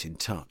will get in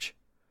touch.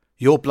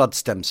 Your blood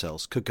stem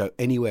cells could go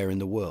anywhere in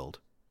the world.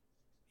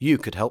 You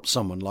could help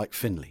someone like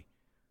Finley,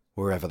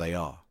 wherever they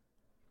are.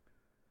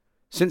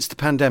 Since the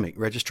pandemic,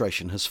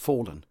 registration has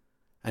fallen,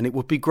 and it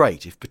would be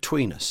great if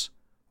between us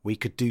we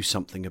could do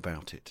something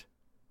about it.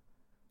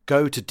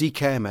 Go to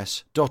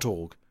dkms.org.uk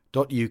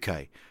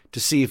to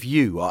see if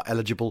you are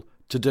eligible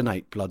to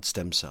donate blood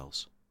stem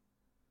cells.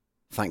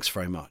 Thanks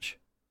very much.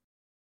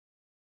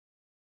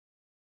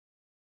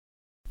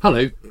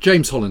 Hello,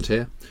 James Holland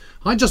here.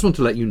 I just want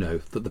to let you know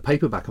that the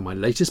paperback of my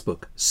latest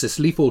book,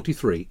 Sicily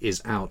 43,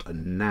 is out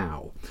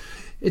now.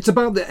 It's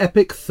about the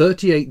epic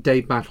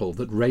 38-day battle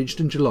that raged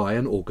in July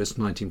and August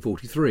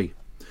 1943.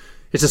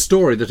 It's a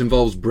story that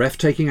involves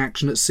breathtaking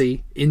action at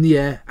sea, in the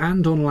air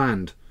and on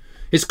land.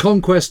 Its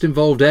conquest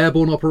involved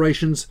airborne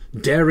operations,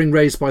 daring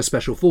raids by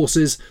special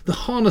forces, the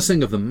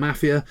harnessing of the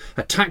mafia,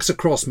 attacks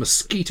across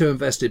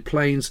mosquito-infested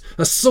plains,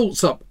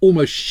 assaults up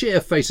almost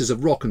sheer faces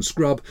of rock and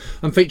scrub,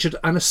 and featured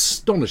an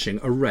astonishing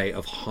array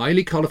of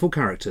highly colourful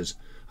characters,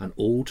 and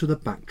all to the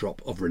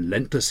backdrop of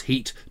relentless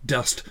heat,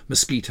 dust,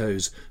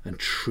 mosquitoes, and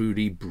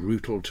truly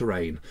brutal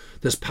terrain.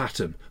 There's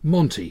Patton,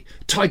 Monty,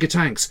 Tiger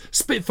tanks,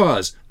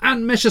 Spitfires,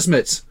 and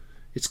Messerschmitts.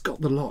 It's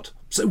got the lot,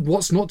 so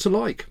what's not to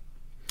like?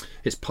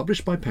 It's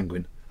published by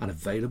Penguin and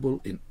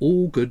available in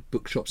all good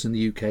bookshops in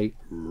the UK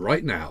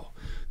right now.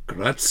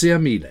 Grazie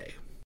mille.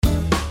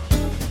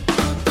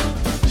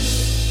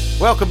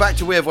 Welcome back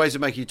to We Have Ways of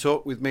Making You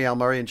Talk with me, Al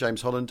Murray, and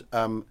James Holland.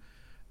 So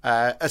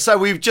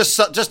we've just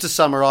to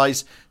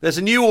summarise, there's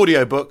a new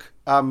audiobook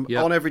on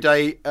every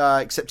day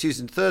except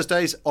Tuesdays and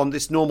Thursdays on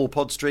this normal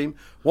pod stream.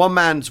 One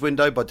Man's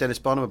Window by Dennis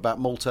Barnum about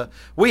Malta.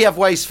 We Have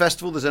Ways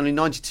Festival. There's only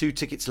 92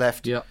 tickets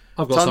left. Yeah,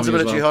 I've got tons of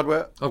military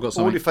hardware. I've got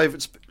some. All your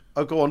favourites.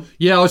 Oh, go on.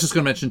 Yeah, I was just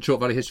going to mention Chalk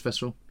Valley History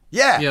Festival.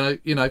 Yeah.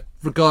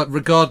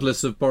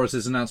 Regardless of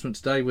Boris's announcement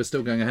today, we're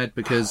still going ahead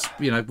because,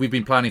 we've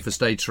been planning for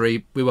stage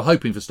 3. We were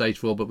hoping for stage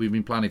 4, but we've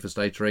been planning for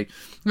stage 3.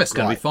 That's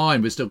going to be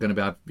fine. We're still going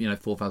to have,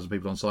 4,000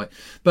 people on site.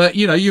 But,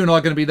 you and I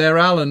are going to be there,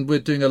 Al, and we're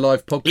doing a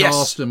live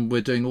podcast and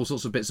we're doing all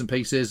sorts of bits and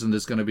pieces, and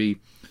there's going to be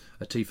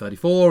a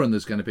T-34 and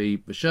there's going to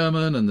be a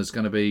Sherman and there's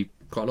going to be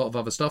quite a lot of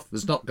other stuff.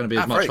 There's not going to be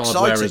as much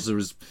hardware as there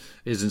is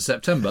in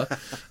September.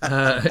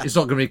 It's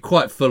not going to be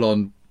quite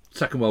full-on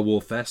Second World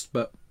War Fest,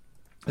 but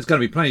there's going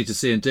to be plenty to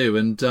see and do,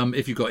 and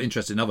if you've got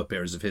interest in other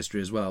periods of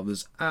history as well,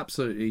 there's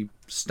absolutely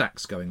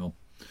stacks going on.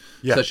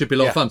 So it should be a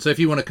lot of fun. So if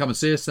you want to come and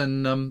see us,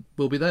 then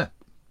we'll be there.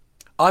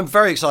 I'm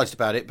very excited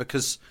about it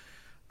because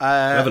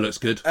weather looks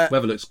good.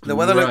 Weather looks great. The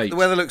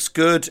weather looks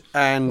good,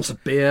 and lots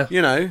of beer. There's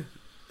going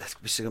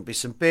to be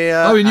some beer.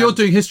 Oh, and you're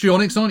doing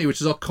Histrionics, aren't you?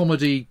 Which is our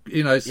comedy.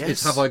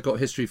 It's Have I Got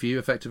History for You,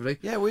 effectively.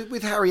 Yeah,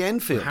 with Harry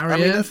Enfield.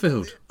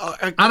 Enfield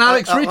and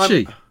Alex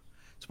Ritchie.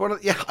 It's one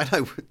of, yeah, I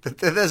know.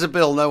 There's a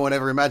bill no one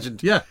ever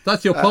imagined. Yeah,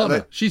 that's your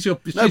partner. She's your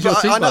team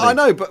buddy. I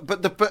know,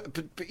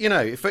 but you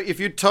know, if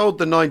you'd told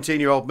the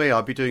 19-year-old me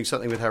I'd be doing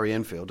something with Harry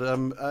Enfield,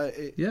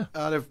 I'd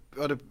have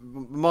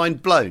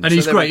mind blown. And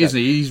he's great, isn't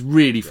he? He's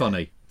really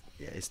funny.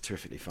 Yeah, he's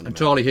terrifically funny. And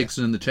Charlie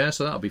Higson in the chair,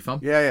 so that'll be fun.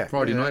 Yeah.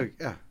 Friday night.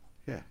 Yeah.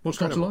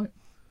 What's not to like?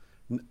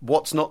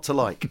 What's not to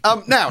like?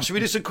 Now, should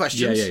we do some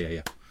questions?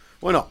 Yeah.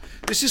 Why not?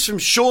 This is from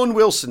Sean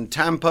Wilson,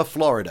 Tampa,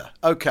 Florida.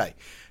 Okay.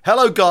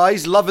 Hello,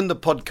 guys. Loving the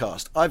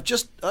podcast.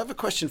 I have a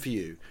question for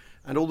you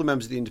and all the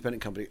members of the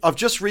independent company. I've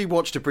just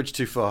rewatched A Bridge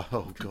Too Far.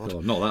 Oh,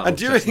 God. Not that. And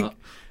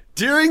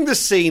during the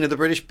scene of the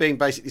British being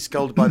basically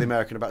scolded by the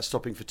American about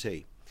stopping for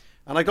tea,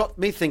 and I got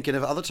me thinking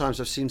of other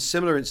times I've seen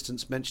similar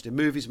incidents mentioned in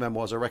movies,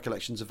 memoirs, or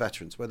recollections of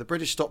veterans, where the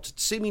British stopped at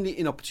seemingly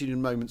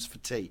inopportune moments for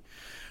tea.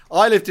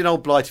 I lived in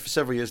Old Blighty for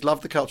several years,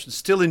 loved the culture, and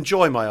still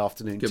enjoy my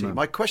afternoon tea. Man.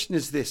 My question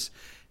is this.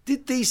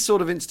 Did these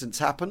sort of incidents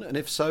happen? And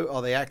if so,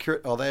 are they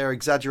accurate? Are their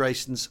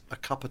exaggerations a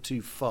cuppa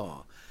too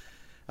far?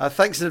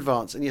 Thanks in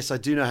advance. And yes, I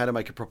do know how to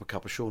make a proper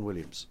cup of Sean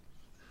Williams.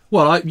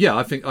 Well, I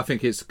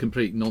think it's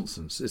complete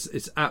nonsense.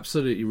 It's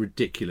absolutely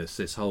ridiculous,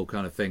 this whole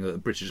kind of thing that the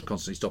British are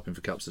constantly stopping for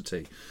cups of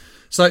tea.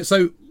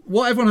 So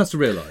what everyone has to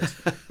realise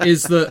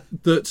is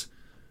that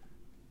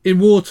in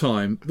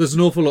wartime there's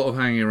an awful lot of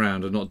hanging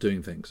around and not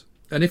doing things.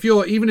 And if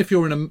you're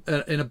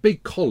in a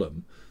big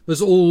column,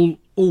 there's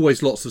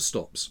always lots of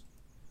stops.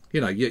 You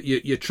know,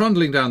 you're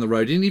trundling down the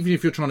road, and even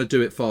if you're trying to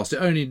do it fast, it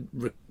only,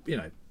 you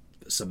know,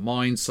 some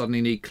mines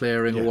suddenly need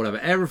clearing or whatever.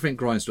 Everything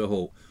grinds to a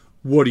halt.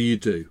 What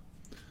do?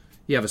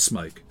 You have a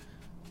smoke.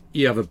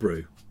 You have a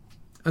brew.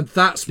 And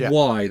that's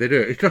why they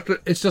do it.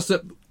 It's just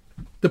that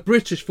the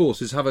British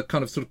forces have a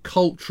kind of sort of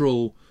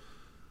cultural...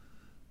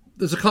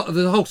 There's a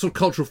whole sort of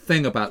cultural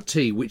thing about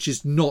tea which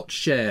is not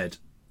shared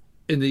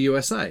in the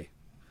USA.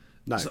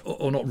 No.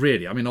 Or not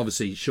really. I mean,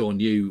 obviously, Sean,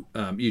 you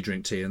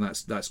drink tea, and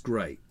that's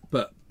great.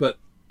 But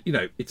you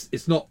know,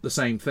 it's not the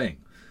same thing.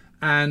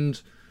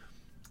 And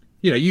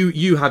you know,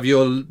 you have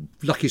your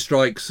Lucky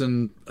Strikes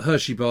and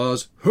Hershey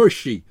bars,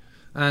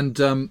 and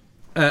you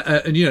know,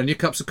 and your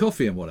cups of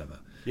coffee and whatever.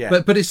 Yeah.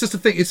 But it's just a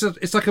thing.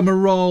 It's like a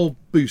morale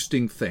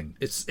boosting thing.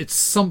 It's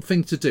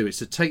something to do. It's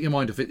to take your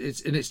mind off it.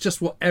 It's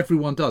just what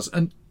everyone does.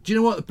 And do you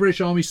know what? The British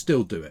Army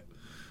still do it.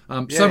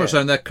 So much so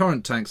in their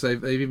current tanks,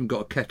 they've even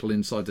got a kettle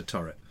inside the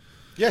turret.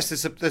 Yes,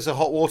 there's a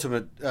hot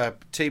water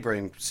tea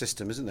brewing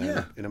system, isn't there?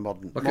 Yeah. In a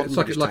modern,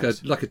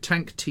 it's like a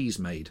tank tea's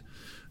made,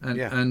 and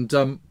you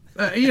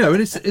know,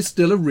 and it's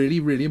still a really,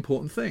 really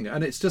important thing.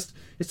 And it's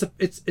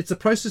a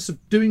process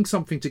of doing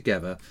something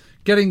together,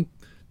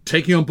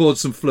 taking on board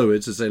some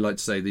fluids, as they like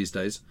to say these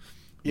days,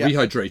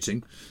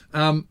 rehydrating,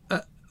 and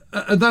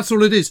that's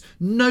all it is.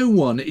 No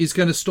one is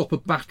going to stop a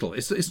battle.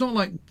 It's not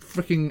like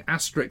freaking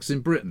Asterix in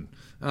Britain.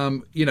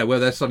 You know, where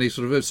they're suddenly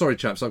sort of, sorry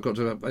chaps,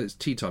 it's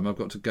tea time, I've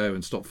got to go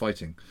and stop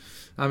fighting.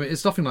 I mean,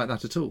 it's nothing like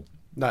that at all.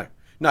 No.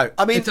 I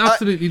mean, it's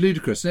absolutely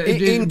ludicrous.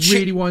 It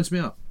really winds me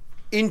up.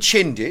 In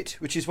Chindit,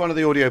 which is one of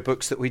the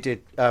audiobooks that we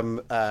did,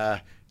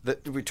 that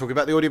we talked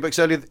about the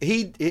audiobooks earlier,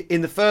 he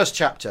in the first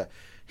chapter,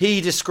 he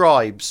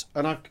describes,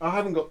 and I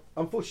haven't got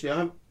the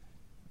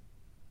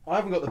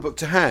book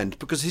to hand,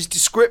 because his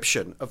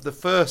description of the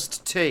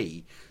first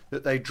tea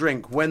that they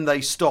drink when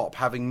they stop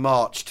having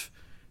marched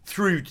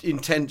through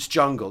intense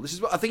jungle. This is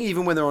what I think,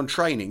 even when they're on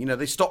training, you know,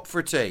 they stop for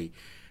a tea,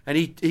 and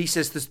he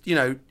says this, you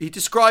know, he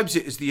describes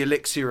it as the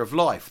elixir of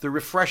life, the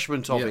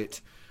refreshment of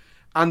it,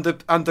 and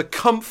the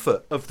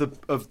comfort of the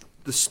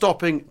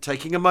stopping,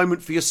 taking a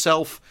moment for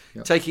yourself,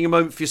 taking a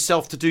moment for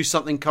yourself to do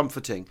something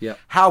comforting.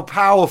 How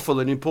powerful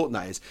and important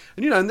that is.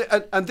 And you know,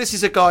 and this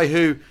is a guy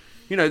who,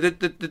 you know,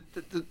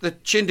 the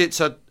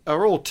Chindits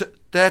are all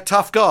they're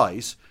tough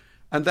guys,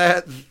 and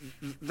they're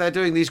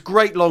doing these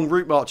great long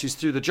route marches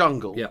through the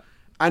jungle.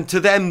 And to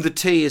them, the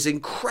tea is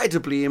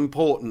incredibly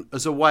important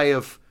as a way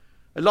of,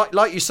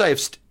 like you say,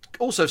 of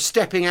also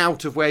stepping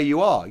out of where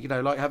you are. You know,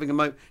 like having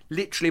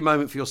literally a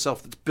moment for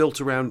yourself that's built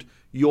around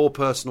your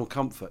personal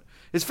comfort.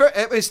 I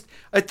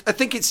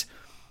think it's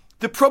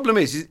the problem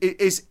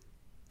the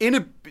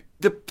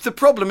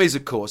problem is,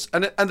 of course,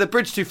 and the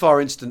Bridge Too Far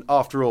incident,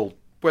 after all,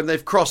 when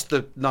they've crossed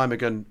the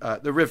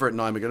Nijmegen, the river at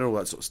Nijmegen, and all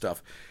that sort of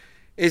stuff,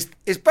 is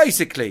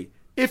basically,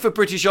 if a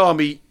British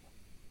Army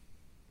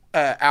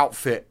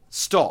outfit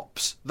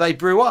stops, they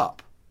brew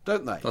up,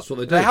 don't they? That's what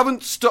they do. They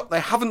haven't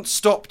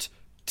stopped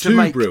to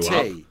make brew tea.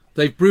 Up.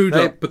 They've brewed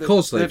up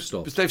because they've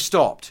stopped. They've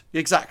stopped,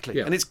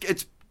 exactly. And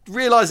it's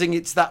realising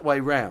it's that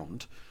way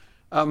round.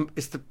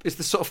 It's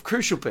the sort of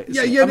crucial bit.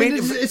 I mean,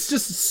 it's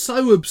just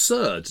so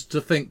absurd to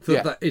think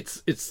that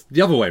it's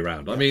the other way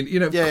round. I mean,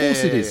 you know, of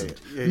course it isn't.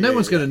 No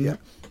one's going to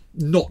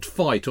not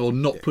fight or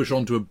not push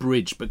onto a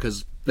bridge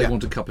because they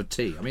want a cup of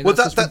tea. I mean,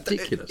 that's just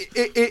ridiculous.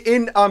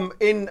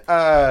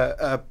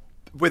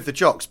 With the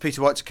Jocks,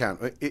 Peter White's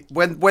account,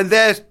 when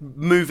they're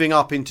moving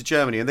up into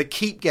Germany and they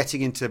keep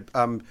getting into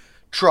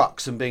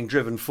trucks and being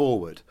driven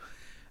forward,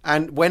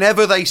 and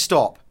whenever they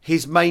stop,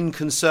 his main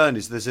concern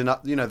is there's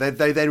enough. You know,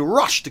 they then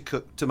rush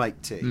to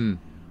make tea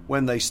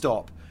when they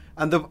stop,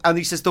 and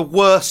he says the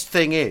worst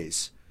thing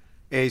is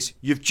is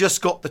you've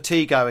just got the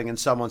tea going and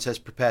someone says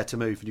prepare to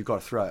move and you've got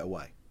to throw it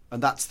away.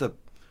 And that's the,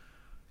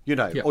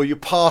 or you're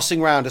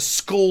passing around a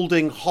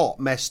scalding hot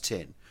mess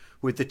tin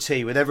with the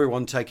tea, with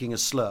everyone taking a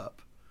slurp.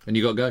 And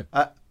you got to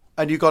go.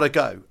 And you got to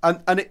go.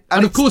 And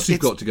of course you've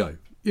got to go.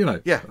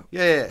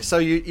 Yeah. So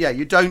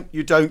you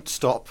don't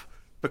stop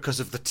because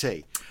of the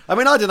tea. I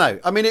mean, I don't know.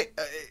 I mean,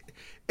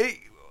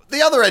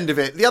 the other end of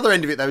it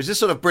though is this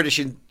sort of British.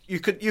 You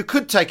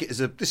could take it as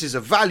this is a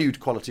valued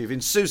quality of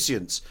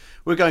insouciance.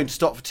 We're going to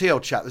stop for tea,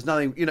 old chap. There's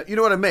nothing. You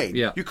know what I mean?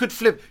 Yeah. You could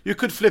flip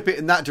it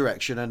in that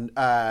direction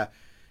and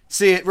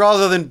see it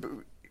rather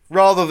than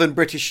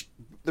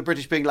the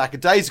British being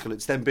lackadaisical.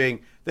 It's them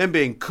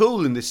being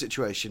cool in this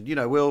situation.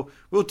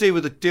 We'll deal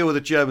with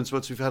the Germans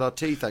once we've had our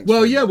tea. Thanks.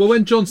 Well, yeah. Well,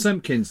 when John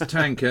Semkin's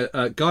tank at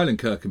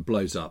Geilenkirchen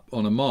blows up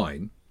on a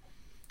mine,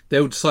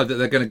 they'll decide that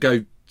they're going to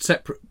go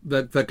separate.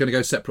 They're going to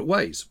go separate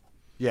ways.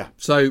 Yeah.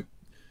 So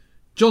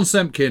John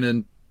Semkin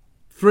and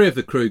 3 of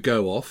the crew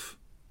go off,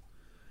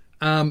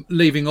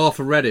 leaving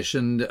Arthur Reddish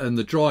and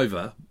the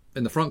driver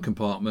in the front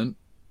compartment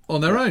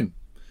on their own.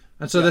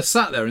 And so they're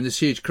sat there in this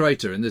huge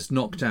crater in this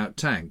knocked out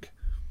tank.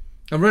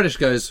 And Reddish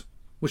goes,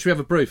 well, should we have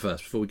a brew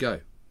first before we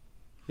go?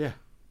 Yeah.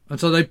 And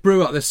so they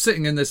brew up. They're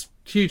sitting in this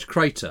huge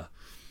crater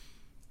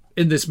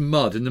in this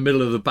mud in the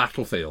middle of the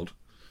battlefield.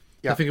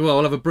 Yeah. They're thinking, well,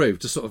 I'll have a brew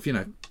to sort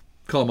of,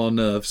 calm our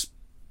nerves.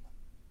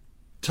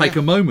 Take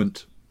a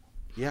moment.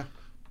 Yeah.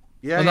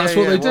 Yeah. And that's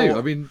what they do. Well,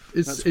 I mean,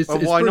 it's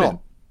why brilliant.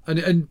 not?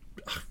 And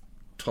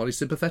entirely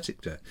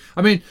sympathetic to it.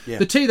 I mean,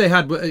 the tea they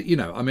had,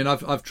 I mean,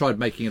 I've tried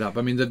making it up.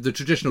 I mean, the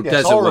traditional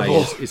desert way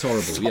is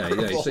horrible.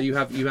 Yeah. So you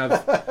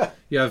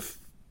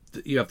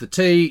have the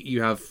tea,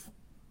 you have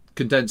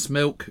condensed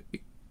milk.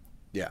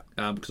 Yeah.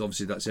 Because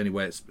obviously that's the only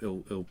way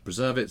it'll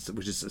preserve it,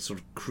 which is sort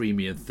of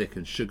creamy and thick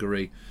and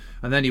sugary.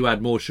 And then you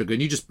add more sugar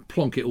and you just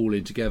plonk it all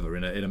in together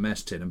in a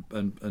mess tin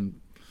and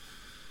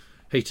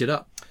heat it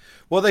up.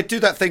 Well, they'd do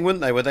that thing,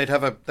 wouldn't they, where they'd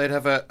have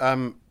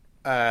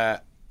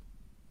a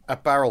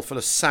barrel full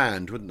of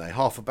sand, wouldn't they?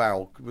 Half a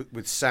barrel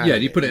with sand. Yeah,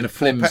 and you put it in a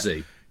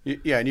flimsy.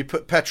 And you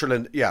put petrol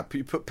in. Yeah,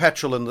 you put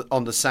petrol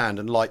on the sand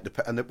and light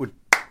and it would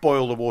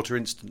boil the water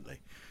instantly.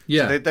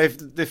 Yeah, so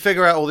they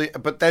figure out all the.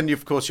 But then,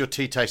 of course, your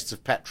tea tastes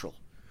of petrol.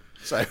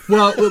 So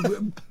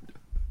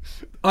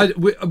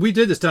we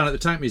did this down at the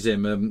Tank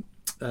Museum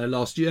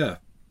last year,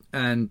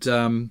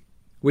 and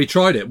we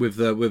tried it with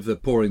the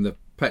pouring the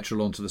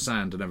petrol onto the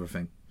sand and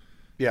everything.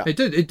 Yeah, it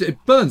did.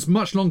 It burns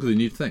much longer than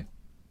you'd think.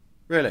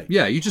 Really?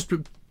 Yeah, you just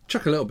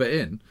chuck a little bit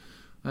in,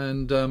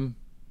 and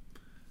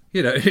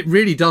it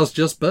really does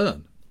just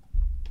burn.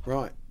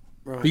 Right.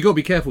 But you got to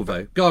be careful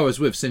though. Guy I was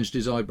with singed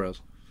his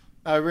eyebrows.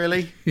 Oh,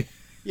 really?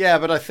 Yeah,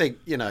 but I think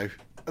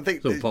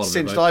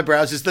singed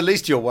eyebrows is the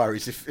least of your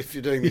worries if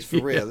you're doing this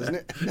for real, isn't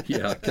it?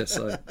 Yeah, I guess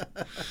so.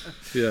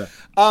 Yeah.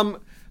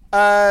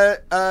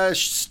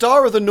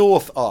 Star of the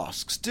North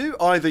asks, do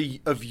either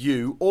of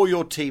you or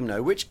your team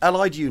know which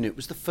Allied unit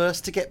was the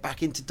first to get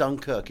back into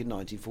Dunkirk in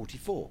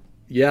 1944?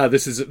 Yeah,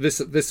 this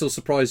will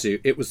surprise you.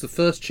 It was the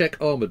 1st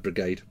Czech Armoured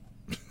Brigade.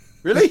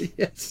 Really?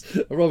 Yes,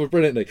 rather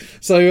brilliantly.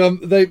 So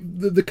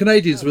the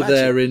Canadians were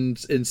there in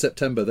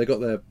September. They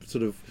got there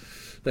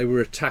they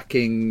were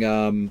attacking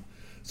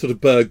sort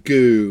of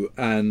Burgoo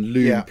and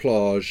Lune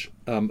Plage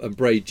and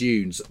Bray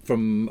Dunes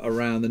from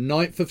around the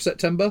 9th of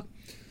September.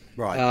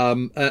 Right.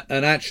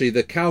 And actually,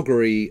 the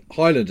Calgary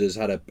Highlanders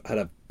had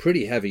a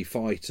pretty heavy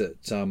fight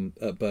at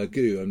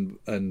Burgoo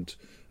and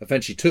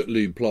eventually took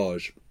Lune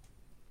Plage.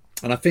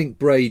 And I think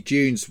Bray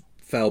Dunes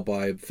fell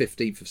by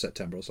 15th of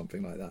September or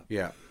something like that.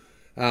 Yeah.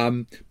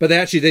 But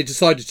they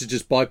decided to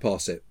just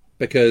bypass it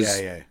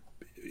because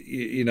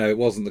it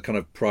wasn't the kind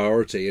of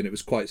priority, and it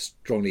was quite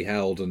strongly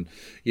held, and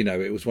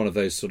it was one of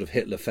those sort of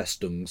Hitler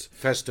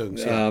Festungen.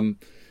 Yeah.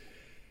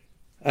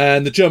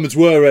 And the Germans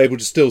were able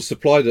to still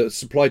supply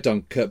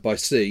Dunkirk by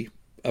sea,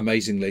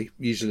 amazingly,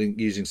 usually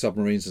using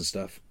submarines and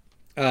stuff.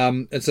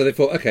 And so they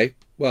thought, okay,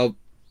 well,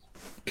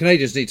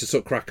 Canadians need to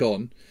sort of crack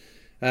on.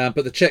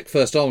 But the Czech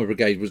 1st Armour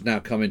Brigade was now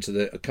come into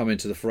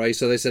the fray,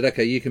 so they said,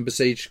 okay, you can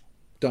besiege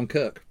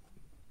Dunkirk.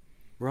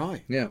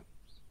 Right. Yeah.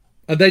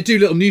 And they do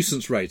little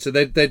nuisance raids, so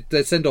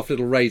they send off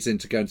little raids in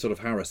to go and sort of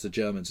harass the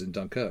Germans in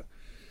Dunkirk.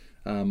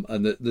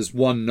 And there's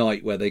one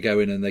night where they go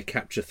in and they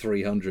capture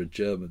 300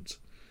 Germans.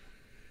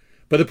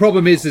 But the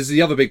problem is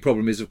the other big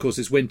problem is, of course,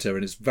 it's winter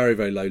and it's very,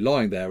 very low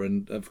lying there.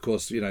 And, of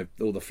course,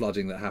 all the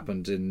flooding that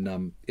happened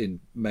in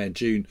May and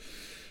June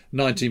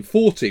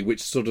 1940,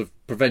 which sort of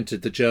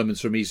prevented the Germans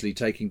from easily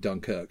taking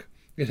Dunkirk.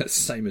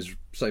 Same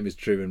is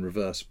true in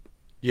reverse.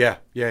 Yeah.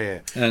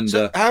 And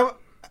so how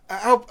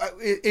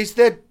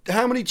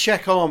many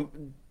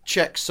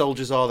Czech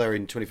soldiers are there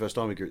in 21st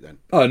Army Group then?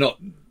 Oh,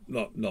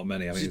 not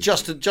many. I mean,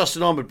 just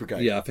an armoured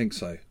brigade. Yeah, I think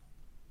so.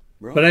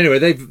 Right. But anyway,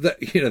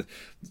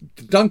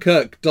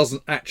 Dunkirk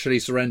doesn't actually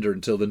surrender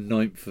until the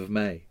 9th of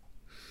May.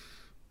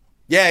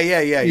 Yeah.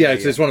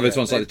 It's one of those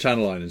ones like the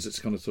Channel Islands. It's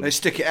kind of sort of they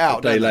stick it out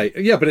a day late.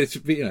 Yeah, but it's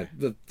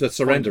the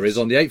surrender is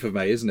on the 8th of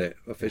May, isn't it?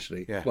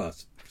 Officially, well,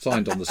 it's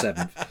signed on the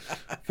 7th,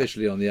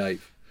 officially on the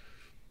 8th.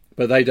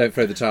 But they don't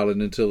throw the towel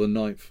in until the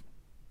 9th.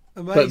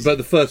 Amazing. But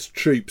the first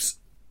troops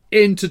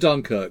into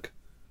Dunkirk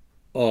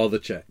are the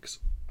Czechs.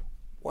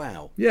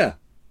 Wow. Yeah.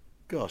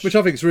 Gosh. Which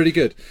I think is really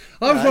good.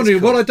 I was that's wondering,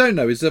 cool. what I don't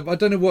know is, I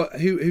don't know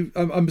who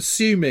I'm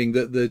assuming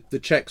that the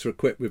Czechs were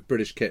equipped with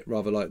British kit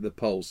rather like the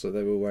Poles, so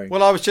they were wearing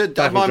Well, I was just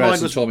battle my dress mind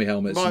and was Tommy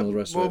helmets and all the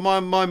rest of it. my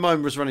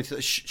mind was running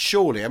to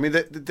surely. I mean,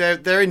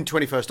 they're in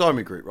 21st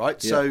Army Group,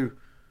 right? Yeah.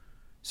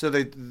 So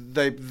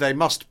they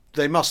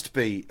must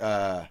be.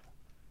 I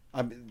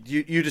mean,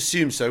 you'd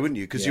assume so, wouldn't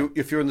you? Because Yeah.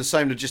 if you're in the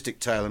same logistic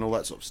tail and all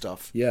that sort of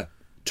stuff. Yeah.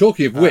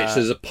 Talking of which,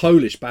 there's a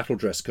Polish battle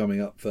dress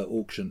coming up for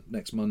auction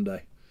next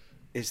Monday.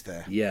 Is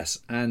there? Yes,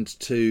 and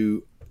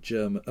two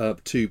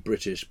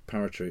British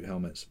paratroop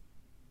helmets.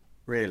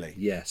 Really?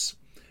 Yes,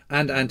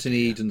 and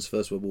Anthony Eden's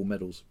First World War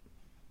medals.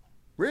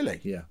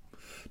 Really? Yeah,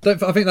 I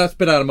think that's a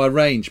bit out of my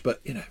range,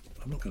 but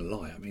I'm not going to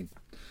lie. I mean,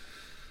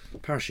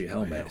 parachute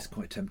helmet is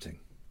quite tempting.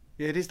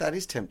 Yeah, it is. That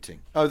is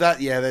tempting. Oh,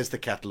 there's the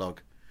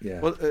catalogue.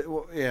 Yeah.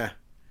 Well, yeah.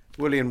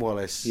 William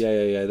Wallace.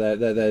 Yeah.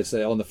 There's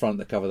on the front.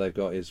 The cover they've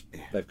got is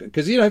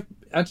because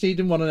Anthony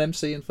Eden won an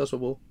MC in First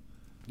World War.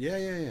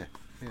 Yeah.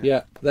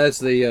 Yeah, there's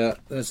the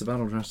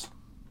battle dress.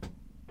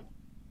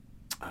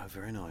 Oh,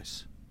 very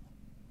nice.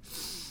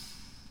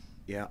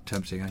 Yeah.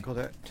 Tempting, eh? God,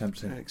 that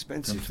Tempting.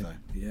 expensive though.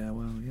 Yeah,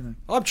 well,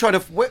 I'm trying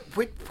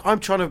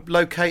to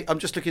locate. I'm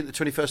just looking at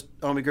the 21st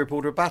Army Group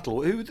Order of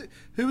Battle. Who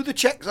are the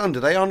Czechs under?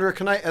 Are they under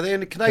are they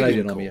in a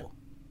Canadian Army, Corps?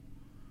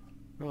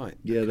 Right.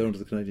 Yeah, they're under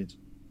the Canadians.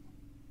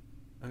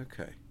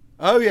 Okay.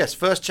 Oh yes,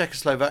 1st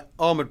Czechoslovak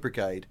Armoured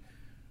Brigade,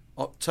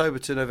 October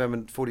to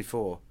November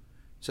 44.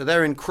 So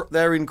they're in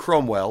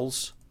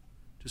Cromwell's.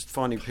 Just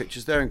finding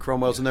pictures. They're in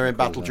Cromwell's and they're in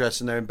battle dress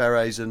and they're in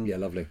berets and Yeah,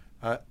 lovely.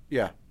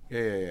 Yeah.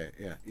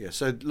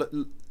 So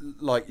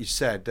like you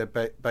said, they're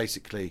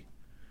basically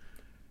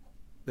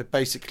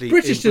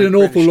British did an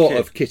awful lot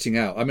of kitting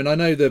out. I mean, I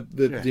know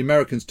the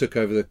Americans took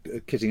over the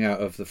kitting out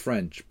of the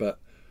French, but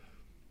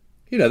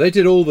they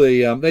did all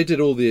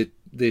the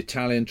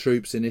Italian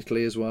troops in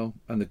Italy as well,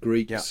 and the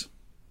Greeks.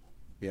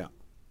 Yeah.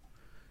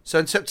 So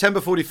in September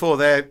 44,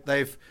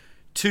 they've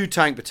 2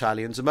 tank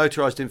battalions, a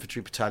motorised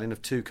infantry battalion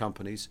of 2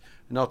 companies,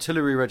 an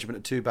artillery regiment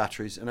of 2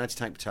 batteries, an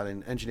anti-tank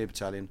battalion, engineer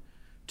battalion,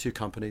 2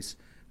 companies,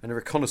 and a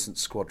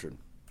reconnaissance squadron.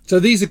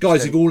 So these are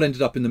guys who've all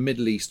ended up in the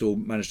Middle East or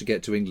managed to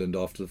get to England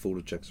after the fall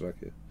of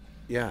Czechoslovakia.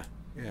 Yeah.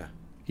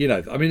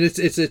 I mean,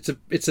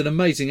 it's an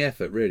amazing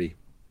effort, really.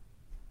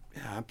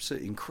 Yeah,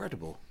 absolutely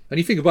incredible. And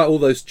you think about all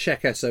those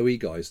Czech SOE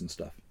guys and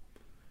stuff.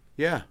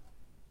 Yeah.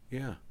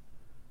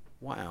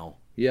 Wow.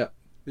 Yeah.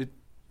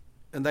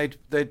 And the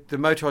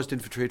motorised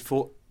infantry had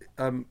fought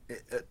at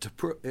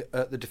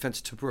the defence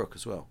of Tobruk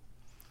as well.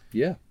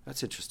 Yeah.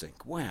 That's interesting.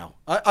 Wow.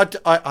 I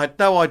had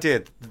no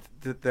idea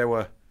that there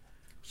were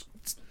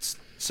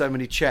so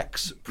many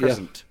Czechs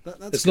present. Yeah.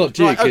 That's it's good. not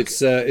Duke. Right,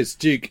 It's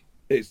Duke.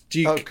 It's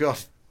Duke. Oh God,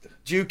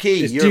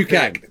 Dukey. It's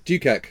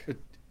Dukak.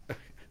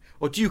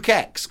 Or Duke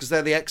X, because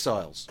they're the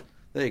exiles.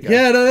 There you go.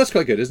 Yeah, no, that's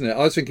quite good, isn't it?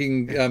 I was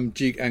thinking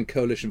Duke and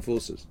coalition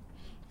forces.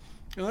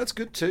 Oh, that's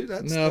good too.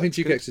 I think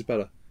Duke X is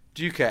better.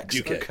 Duke X.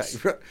 Duke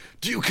X. Okay.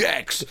 Duke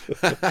X.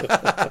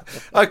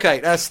 Okay,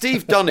 now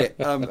Steve Dunnett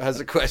has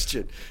a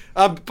question.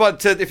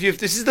 But if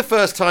this is the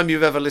first time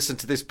you've ever listened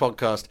to this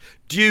podcast,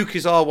 Duke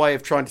is our way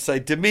of trying to say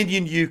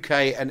Dominion,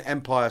 UK and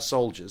Empire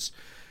soldiers,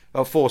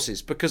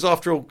 forces. Because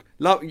after all,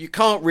 you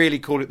can't really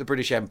call it the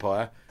British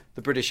Empire,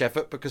 the British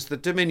effort, because the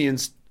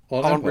Dominions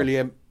aren't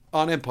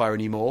Empire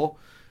anymore.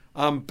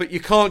 But you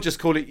can't just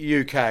call it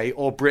UK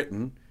or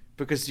Britain,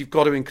 because you've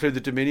got to include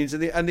the Dominions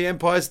and the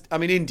empires. I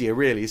mean, India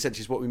really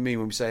essentially is what we mean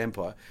when we say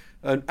empire,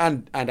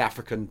 and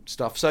African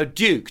stuff. So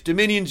Duke,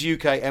 Dominions,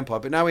 UK, Empire.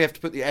 But now we have to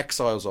put the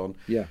exiles on.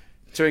 Yeah.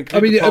 To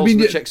include the Poles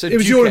and the Czechs. So it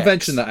was Duke your X.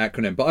 invention, that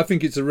acronym, but I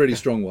think it's a really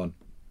strong one.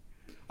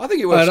 I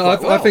think it works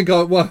quite well. I think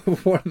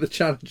one of the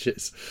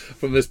challenges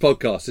from this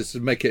podcast is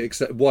to make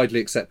it widely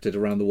accepted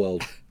around the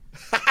world.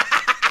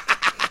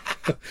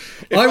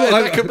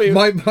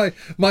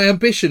 My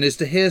ambition is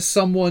to hear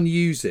someone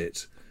use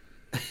it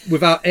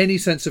without any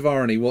sense of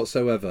irony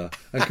whatsoever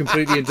and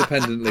completely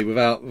independently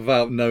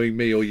without knowing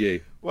me or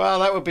you.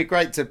 Well, that would be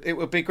great it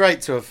would be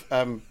great to have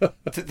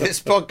this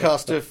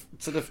podcast to have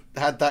sort of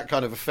had that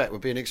kind of effect.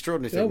 Would be an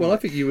extraordinary thing. Yeah, well, I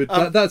think you would.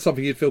 That's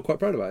something you'd feel quite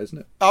proud about, isn't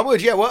it? I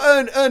would, yeah. Well,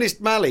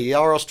 Ernest Malley,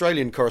 our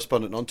Australian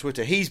correspondent on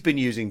Twitter, he's been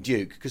using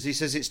Duke because he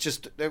says it's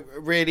just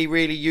really,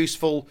 really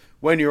useful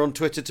when you're on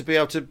Twitter to be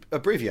able to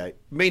abbreviate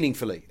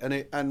meaningfully,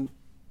 we've done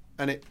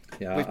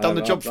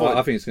the job for it.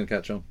 I think it's going to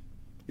catch on.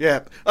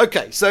 Yeah.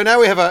 Okay. So now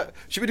we have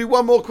should we do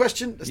one more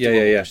question? Let's do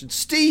one more question.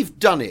 Steve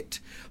Dunnett.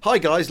 Hi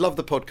guys, love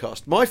the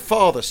podcast. My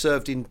father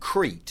served in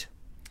Crete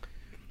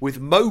with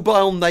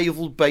Mobile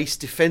Naval Base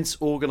Defence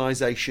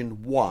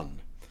Organisation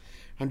 1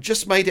 and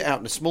just made it out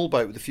in a small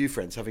boat with a few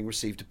friends, having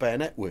received a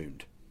bayonet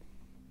wound.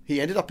 He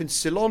ended up in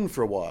Ceylon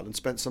for a while and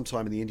spent some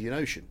time in the Indian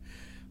Ocean.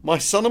 My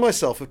son and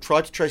myself have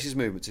tried to trace his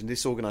movements in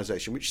this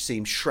organisation, which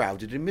seems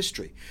shrouded in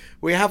mystery.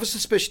 We have a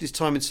suspicion his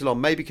time in Ceylon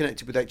may be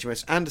connected with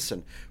HMS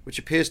Anderson, which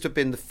appears to have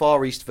been the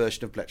Far East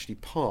version of Bletchley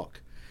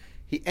Park.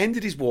 He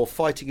ended his war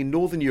fighting in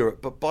Northern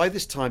Europe, but by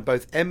this time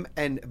both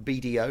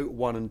MNBDO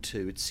 1 and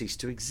 2 had ceased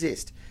to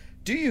exist.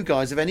 Do you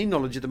guys have any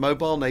knowledge of the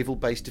Mobile Naval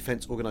Base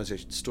Defence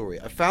Organisation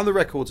story? I found the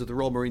records of the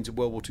Royal Marines of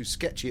World War II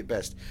sketchy at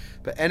best,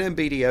 but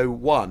NMBDO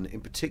 1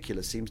 in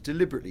particular seems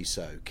deliberately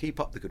so. Keep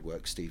up the good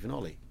work, Steve and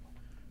Ollie.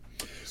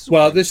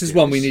 Well, this is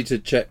one we need to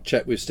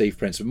check with Steve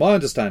Prince. But my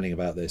understanding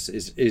about this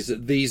is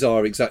that these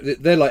are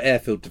they're like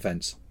airfield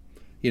defence.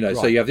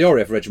 So you have the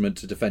RAF regiment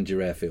to defend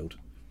your airfield.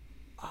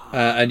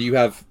 And you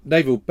have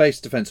Naval Base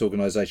Defence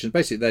Organisations.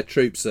 Basically, they're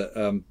troops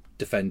that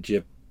defend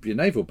your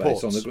naval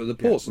base on the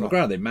ports on the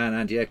ground. They man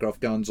anti-aircraft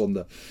guns on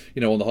the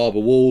on the harbour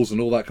walls and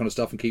all that kind of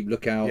stuff, and keep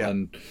lookout. Yeah.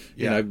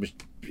 And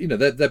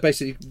they're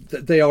basically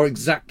they are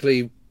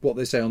exactly what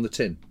they say on the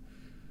tin.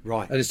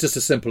 Right. And it's just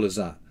as simple as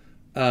that.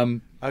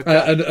 Okay.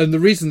 And the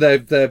reason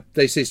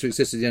they cease to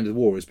exist at the end of the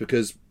war is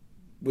because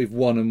we've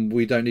won and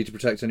we don't need to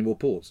protect any more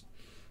ports.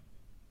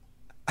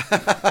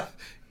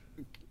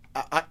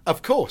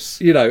 Of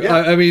course.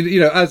 I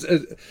mean, as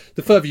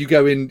the further you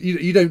go in,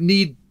 you don't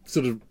need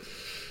sort of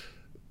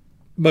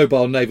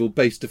mobile naval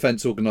base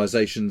defence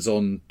organisations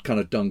on kind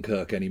of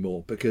Dunkirk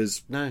anymore,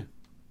 because no,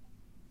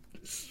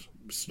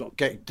 it's not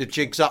get the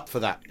jigs up for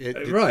that.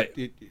 Right.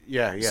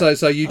 Yeah.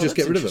 So you just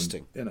get rid of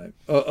them.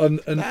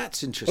 And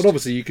that's interesting. But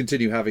obviously you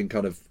continue having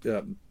kind of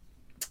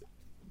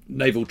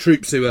naval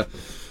troops who are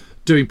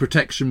doing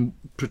protection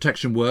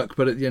work,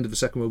 but at the end of the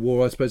Second World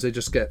War, I suppose they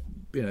just get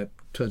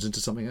turns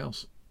into something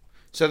else.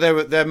 So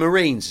they're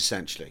Marines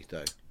essentially,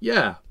 though.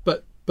 Yeah,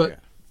 but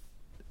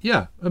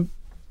yeah.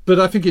 But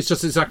I think it's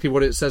just exactly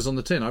what it says on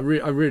the tin. I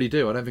really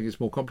do. I don't think it's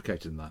more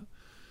complicated than that.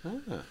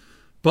 Ah.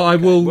 But I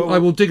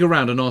will dig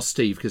around and ask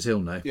Steve, because he'll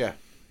know. Yeah,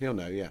 he'll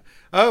know. Yeah.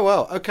 Oh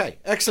well. Okay.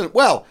 Excellent.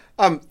 Well,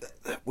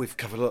 we've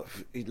covered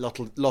a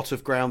lot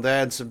of ground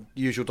there and some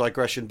usual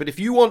digression. But if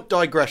you want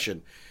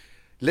digression,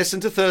 listen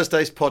to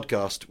Thursday's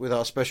podcast with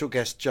our special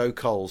guest Joe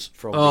Coles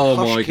from. Oh the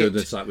Hush my Kit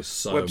goodness, that was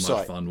so website.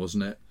 much fun,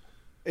 wasn't it?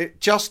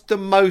 Just the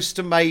most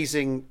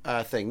amazing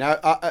thing.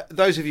 Now,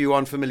 those of you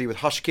unfamiliar with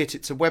HushKit,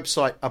 it's a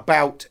website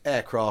about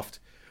aircraft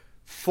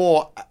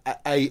for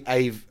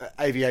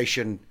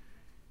aviation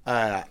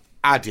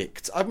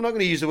addicts. I'm not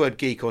going to use the word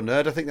geek or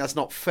nerd. I think that's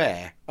not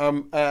fair.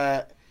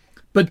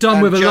 But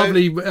done with a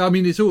lovely. I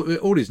mean, it's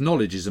all his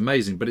knowledge is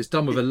amazing, but it's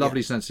done with a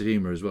lovely sense of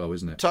humour as well,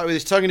 isn't it? With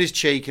his tongue in his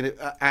cheek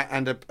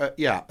and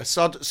a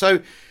sud.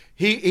 So.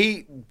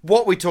 He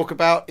what we talk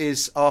about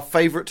is our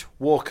favourite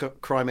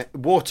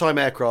wartime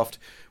aircraft,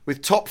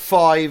 with top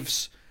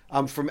fives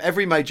from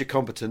every major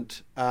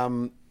combatant,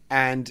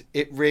 and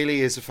it really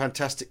is a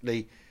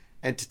fantastically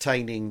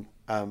entertaining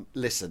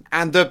listen,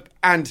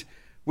 and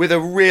with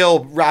a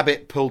real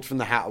rabbit pulled from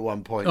the hat at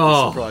one point.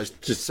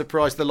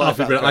 Surprised the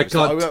life out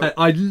of me.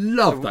 I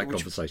love that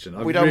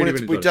conversation. We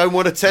don't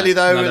want to tell you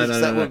though.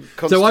 No.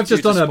 So I've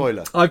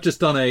just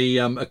done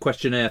a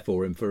questionnaire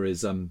for him for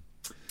his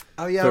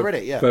Oh yeah, I read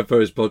it. Yeah, for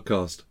his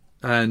podcast,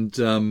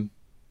 and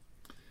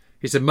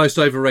he said most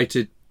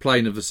overrated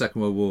plane of the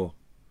Second World War,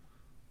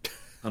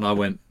 and I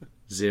went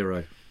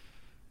 0.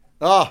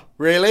 Oh,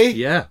 really?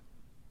 Yeah.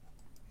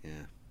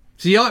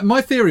 See,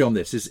 my theory on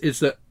this is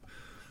that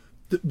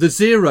the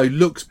 0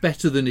 looks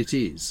better than it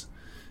is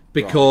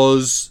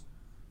because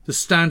the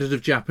standard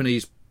of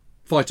Japanese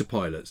fighter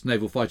pilots,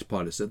 naval fighter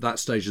pilots, at that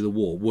stage of the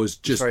war was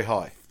just very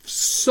high,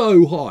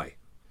 so high.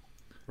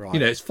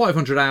 Right. It's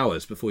 500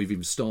 hours before you've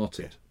even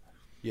started.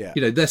 Yeah.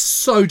 They're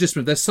so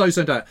disciplined. They're so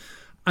zoned out.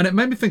 And it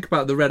made me think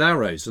about the Red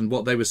Arrows and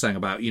what they were saying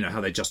about, how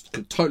they just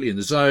totally in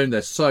the zone.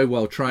 They're so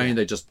well trained.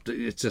 They just,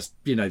 it's just,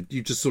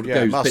 you just sort of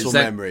go muscle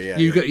memory.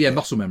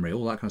 Muscle memory,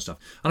 all that kind of stuff.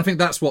 And I think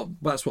that's what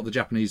the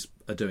Japanese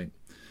are doing.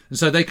 And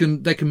so they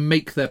can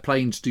make their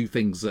planes do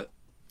things that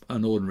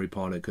an ordinary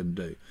pilot couldn't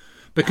do.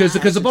 Because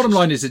the bottom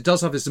line is it does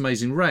have this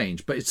amazing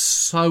range, but it's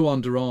so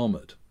under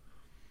armoured.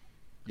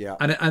 Yeah.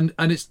 And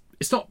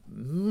it's not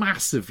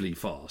massively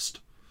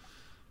fast.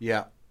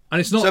 Yeah. And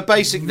it's not that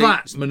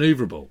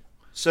manoeuvrable.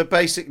 So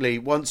basically,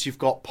 once you've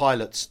got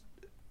pilots,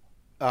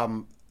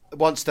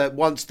 once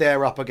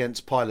they're up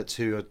against pilots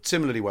who are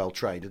similarly well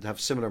trained and have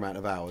a similar amount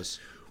of hours.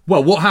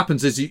 Well, what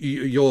happens is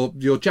your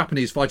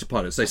Japanese fighter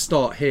pilots, they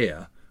start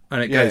here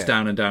and it goes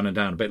down and down and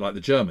down, a bit like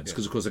the Germans,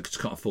 because of course they just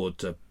can't afford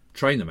to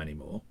train them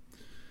anymore.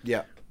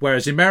 Yeah.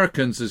 Whereas the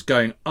Americans is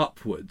going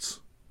upwards.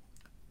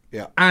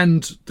 Yeah.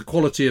 And the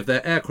quality of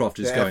their aircraft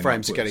is going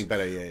upwards. Airframes are getting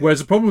better. Yeah. Whereas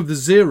the problem with the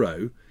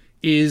 0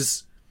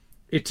 is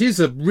it is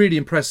a really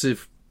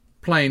impressive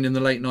plane in the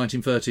late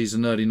 1930s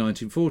and early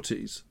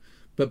 1940s,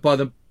 but by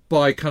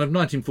kind of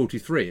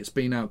 1943 it's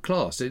been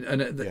outclassed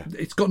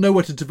it's got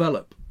nowhere to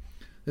develop.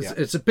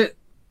 It's a bit,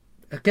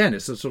 again,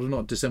 it's sort of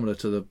not dissimilar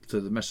to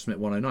the Messerschmitt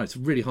 109. It's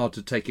really hard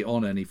to take it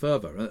on any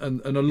further,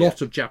 and a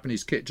lot of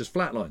Japanese kit just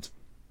flatlines.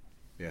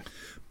 Yeah.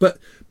 But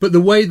the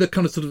way the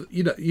kind of sort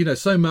of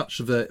so much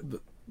of the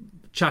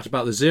chat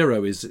about the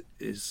 0 is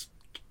it's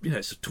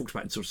talked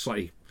about in sort of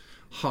slightly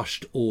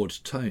hushed,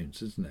 awed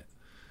tones, isn't it?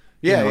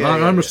 Yeah,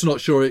 I'm just not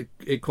sure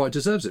it quite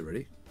deserves it,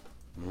 really.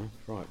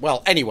 Right.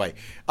 Well, anyway,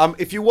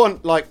 if you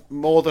want like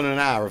more than an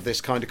hour of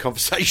this kind of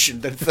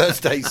conversation, then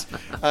Thursday's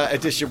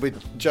edition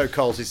with Joe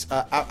Coles is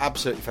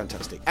absolutely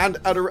fantastic. And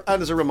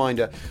as a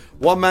reminder,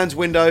 One Man's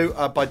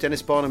Window by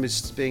Dennis Barnum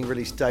is being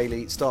released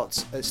daily. It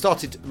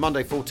started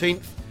Monday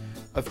 14th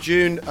of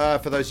June.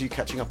 For those of you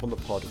catching up on the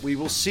pod, we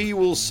will see you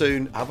all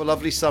soon. Have a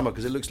lovely summer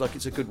because it looks like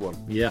it's a good one.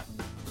 Yeah.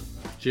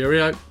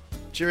 Cheerio.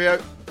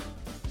 Cheerio.